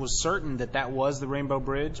was certain that was the Rainbow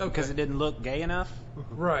Bridge because it didn't look gay enough.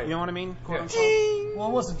 Right. You know what I mean? Well,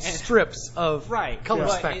 it wasn't strips of color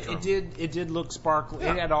spectrum. It did look sparkly.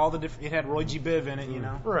 Yeah. It had all the different. It had Roy G. Biv in it.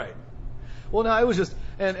 Right. Well, no, it was just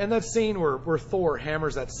and that scene where Thor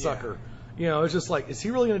hammers that sucker. You know, it's just like, is he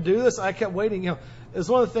really going to do this? I kept waiting. You know, it's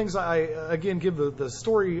one of the things I again give the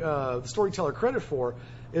storyteller credit for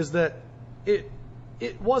is that it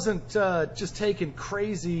wasn't just taking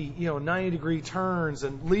crazy 90-degree turns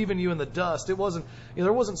and leaving you in the dust. It wasn't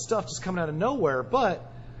there wasn't stuff just coming out of nowhere, but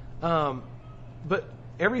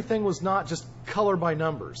everything was not just color by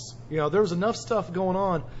numbers. There was enough stuff going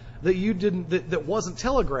on that you didn't that wasn't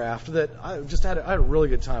telegraphed that I just had a really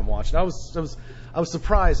good time watching. I was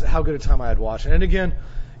surprised at how good a time I had watching. And again,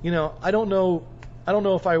 I don't know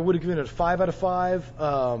if I would have given it a 5 out of 5,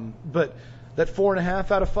 but that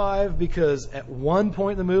 4.5 out of 5, because at one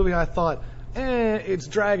point in the movie I thought, it's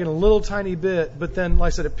dragging a little tiny bit, but then, like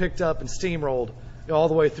I said, it picked up and steamrolled all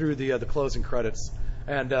the way through the closing credits,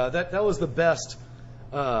 and that was the best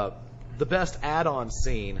add-on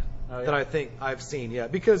scene that I think I've seen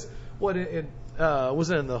yet. Because was it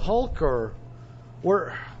in the Hulk or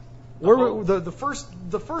where the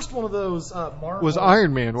first one of those Marvel was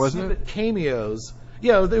Iron Man, wasn't it? Cameos.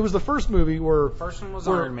 Yeah, it was the first movie where first one was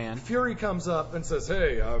where Iron Man. Fury comes up and says,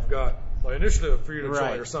 "Hey, I've got my initiative for you to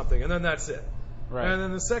join," or something, and then that's it. Right. And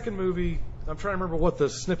then the second movie, I'm trying to remember what the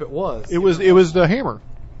snippet was. It was the hammer.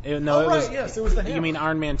 Yes, it was the hammer. You mean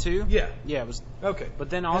Iron Man 2? Yeah. Yeah, it was. Okay. But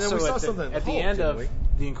then also at the end of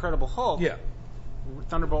The Incredible Hulk,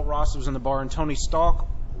 Thunderbolt Ross was in the bar, and Tony Stark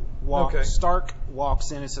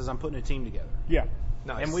walks in and says, "I'm putting a team together." Yeah.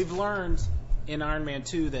 Nice. And we've learned in Iron Man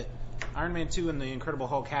 2 that Iron Man 2 and The Incredible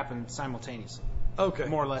Hulk happened simultaneously. Okay.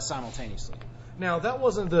 More or less simultaneously. Now, that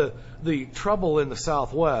wasn't the trouble in the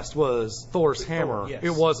Southwest was Thor's hammer. Yes.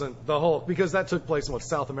 It wasn't the Hulk, because that took place in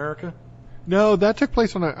South America? No, that took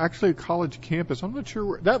place on actually a college campus. I'm not sure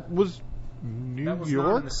where. That was New That was York?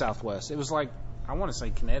 not in the Southwest. It was like, I want to say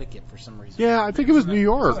Connecticut for some reason. Yeah, I think it was New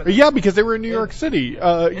York. Yeah, because they were in New York City.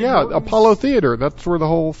 Apollo Theater. That's where the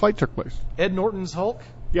whole fight took place. Ed Norton's Hulk?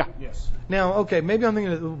 Yeah. Yes. Now, okay, maybe I'm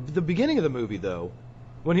thinking of the beginning of the movie, though,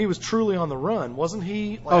 when he was truly on the run. Wasn't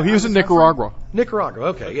he? He was in Nicaragua. Nicaragua,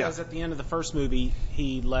 okay, Because at the end of the first movie,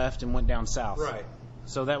 he left and went down south. Right.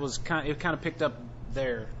 So that was it kind of picked up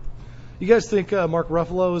there. You guys think Mark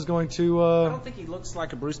Ruffalo is going to... I don't think he looks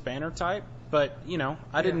like a Bruce Banner type, but,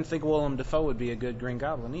 I didn't think Willem Dafoe would be a good Green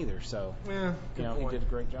Goblin either, so, he did a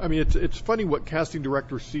great job. I mean, it's funny what casting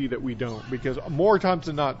directors see that we don't, because more times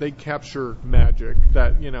than not, they capture magic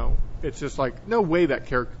that, it's just like, no way that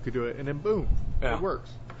character could do it, and then boom, it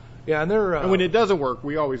works. Yeah, and and when it doesn't work,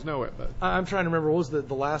 we always know it. But I'm trying to remember, what was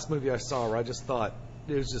the last movie I saw where I just thought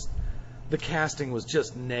it was just, the casting was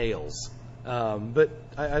just nails. But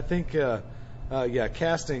I think,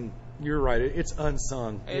 casting, you're right, it's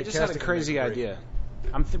unsung. I just had a crazy idea.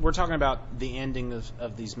 We're talking about the ending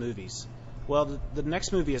of these movies. Well, the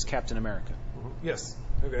next movie is Captain America. Yes.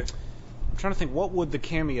 Okay. I'm trying to think, what would the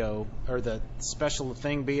cameo or the special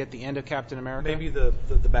thing be at the end of Captain America? Maybe the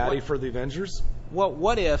baddie for the Avengers? Well,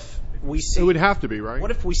 what if we see... It would have to be, right? What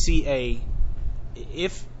if we see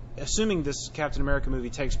assuming this Captain America movie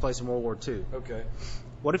takes place in World War II. Okay.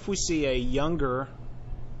 What if we see a younger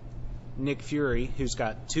Nick Fury who's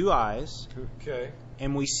got 2 eyes? Okay.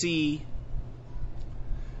 And we see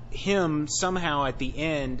him somehow at the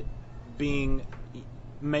end being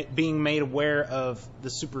made aware of the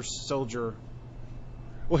super soldier.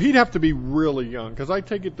 Well, he'd have to be really young, because I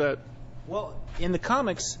take it that... Well, in the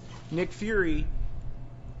comics, Nick Fury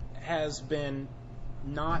has been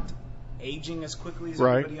not aging as quickly as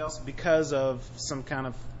everybody else because of some kind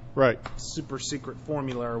of super secret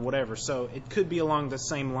formula or whatever. So it could be along the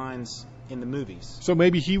same lines in the movies. So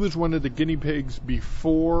maybe he was one of the guinea pigs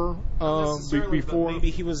before. But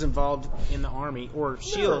maybe he was involved in the army or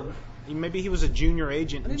S.H.I.E.L.D. Maybe he was a junior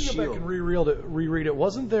agent in S.H.I.E.L.D. I need to go back and reread it.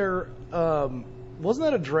 Wasn't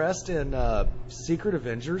that addressed in Secret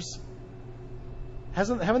Avengers?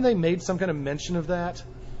 Haven't they made some kind of mention of that?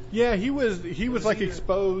 Yeah, he was like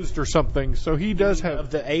exposed or something. So he does have of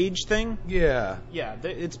the age thing. Yeah. Yeah,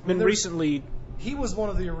 it's been recently. He was one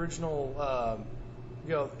of the original.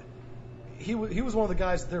 He was one of the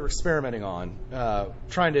guys that they were experimenting on,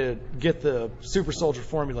 trying to get the super soldier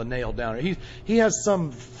formula nailed down. He has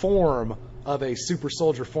some form of a super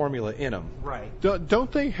soldier formula in him. Right.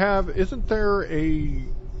 Don't they have? Isn't there a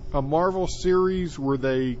Marvel series where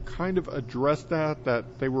they kind of addressed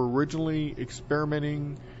that they were originally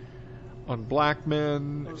experimenting on black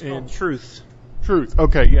men? It was called Truth. Truth.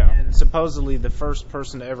 Okay, yeah. And supposedly the first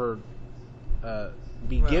person to ever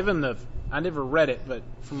be given the... I never read it, but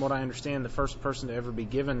from what I understand, the first person to ever be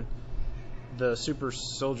given the super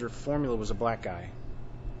soldier formula was a black guy.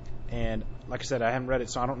 And like I said, I haven't read it,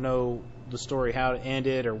 so I don't know the story, how it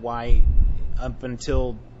ended, or why up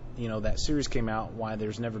until that series came out, why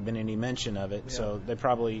there's never been any mention of it. Yeah. So they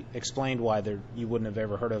probably explained why you wouldn't have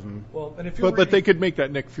ever heard of him. Well, and if but they could make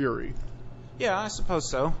that Nick Fury. Yeah, I suppose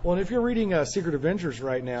so. Well, and if you're reading Secret Avengers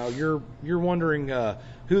right now, you're wondering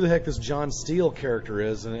who the heck this John Steele character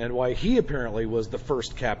is, and why he apparently was the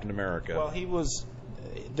first Captain America. Well, he was.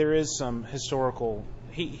 There is some historical.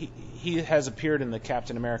 He has appeared in the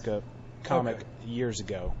Captain America comic years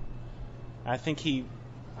ago. I think he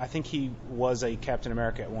was a Captain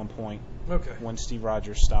America at one point. Okay. When Steve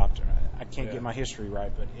Rogers stopped. I can't get my history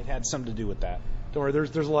right, but it had something to do with that. Don't worry,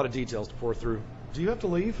 there's a lot of details to pour through. Do you have to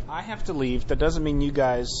leave? I have to leave. That doesn't mean you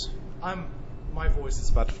guys. My voice is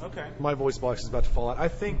about to. Okay. My voice box is about to fall out. I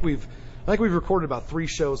think we've recorded about 3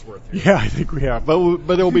 shows worth here. Yeah, I think we have. But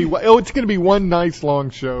it'll be. It's going to be one nice long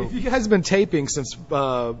show. If you guys have been taping since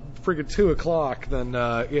friggin' 2:00, then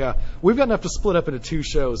yeah, we've got enough to split up into 2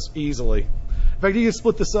 shows easily. In fact, you can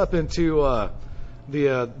split this up into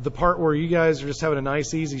the part where you guys are just having a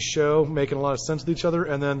nice, easy show, making a lot of sense with each other,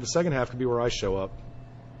 and then the second half could be where I show up.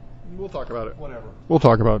 We'll talk about it. Whatever. We'll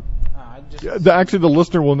talk about it. Actually, the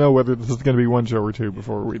listener will know whether this is going to be 1 show or 2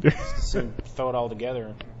 before we do. Throw it all together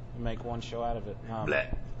and make 1 show out of it.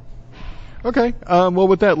 Okay. Well,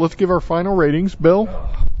 with that, let's give our final ratings. Bill?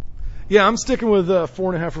 Yeah, I'm sticking with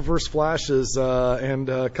 4.5 reverse flashes and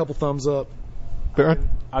a couple thumbs up. Barrett?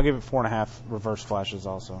 I'll give it 4.5 reverse flashes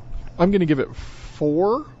also. I'm going to give it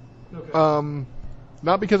 4. Okay.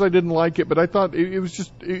 Not because I didn't like it, but I thought it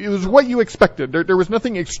was what you expected. There was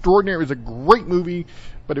nothing extraordinary. It was a great movie,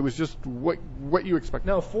 but it was just what you expected.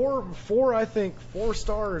 No, 4. I think 4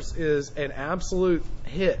 stars is an absolute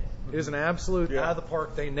hit. It is an absolute out of the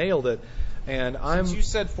park. They nailed it. And since you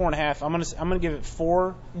said 4.5, I'm gonna give it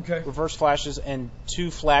 4 reverse flashes and 2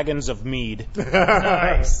 flagons of mead.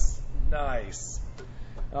 Nice.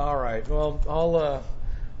 All right. Well,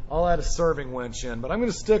 I'll add a serving winch in, but I'm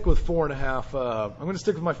going to stick with 4.5. I'm going to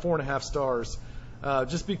stick with my 4.5 stars,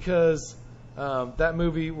 just because that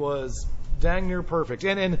movie was dang near perfect,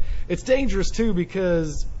 and it's dangerous too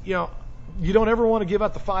because you don't ever want to give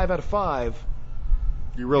out the 5 out of 5.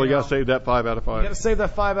 You really got to save that 5 out of 5. You got to save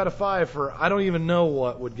that 5 out of 5 for I don't even know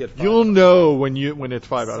what would get 5. You'll know when it's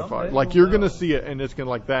 5 out of 5. Like you're going to see it and it's going to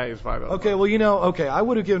like that is 5 out of 5. Okay, well I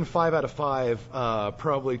would have given 5 out of 5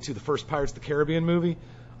 probably to the first Pirates of the Caribbean movie.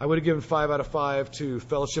 I would have given 5 out of 5 to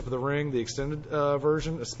Fellowship of the Ring, the extended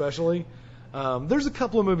version, especially. There's a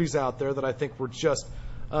couple of movies out there that I think were just.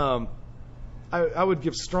 I would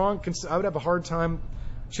give strong. I would have a hard time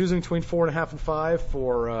choosing between 4.5 and 5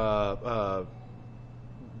 for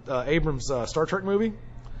Abrams' Star Trek movie.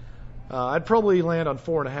 I'd probably land on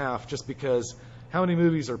 4.5 just because how many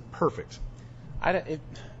movies are perfect? I'd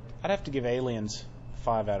have to give Aliens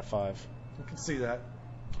 5 out of 5. I can see that.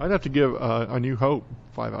 I'd have to give A New Hope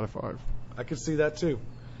 5 out of 5. I could see that too.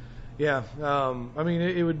 Yeah, I mean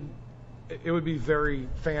it would be very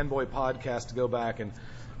fanboy podcast to go back and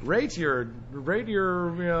rate your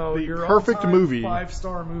your perfect movie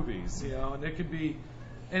 5-star movies. And it could be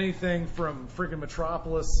anything from freaking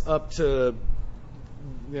Metropolis up to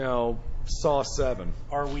Saw 7.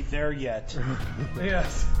 Are we there yet?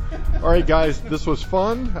 Yes. All right, guys, this was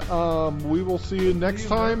fun. We will see you next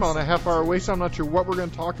time on A Half Hour Waste. I'm not sure what we're going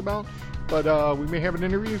to talk about, but we may have an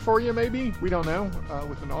interview for you, maybe. We don't know.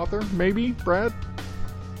 With an author, maybe. Brad?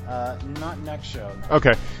 Not next show. No.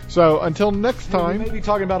 Okay, so until next time. We may be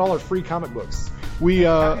talking about all our free comic books.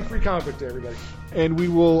 Happy free comic book to everybody. And we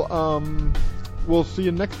will... We'll see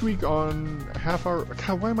you next week on Half Hour.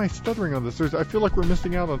 God, why am I stuttering on this? I feel like we're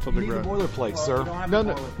missing out on something. You need the boilerplate, sir.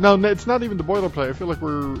 No, it's not even the boilerplate. I feel like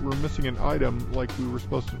we're missing an item like we were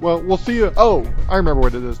supposed to. Well, we'll see you. Oh, I remember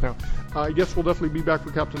what it is now. I guess we'll definitely be back for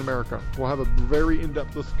Captain America. We'll have a very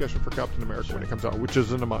in-depth discussion for Captain America when it comes out, which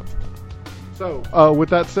is in a month. So, with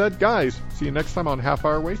that said, guys, see you next time on Half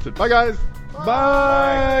Hour Wasted. Bye, guys.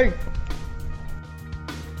 Bye.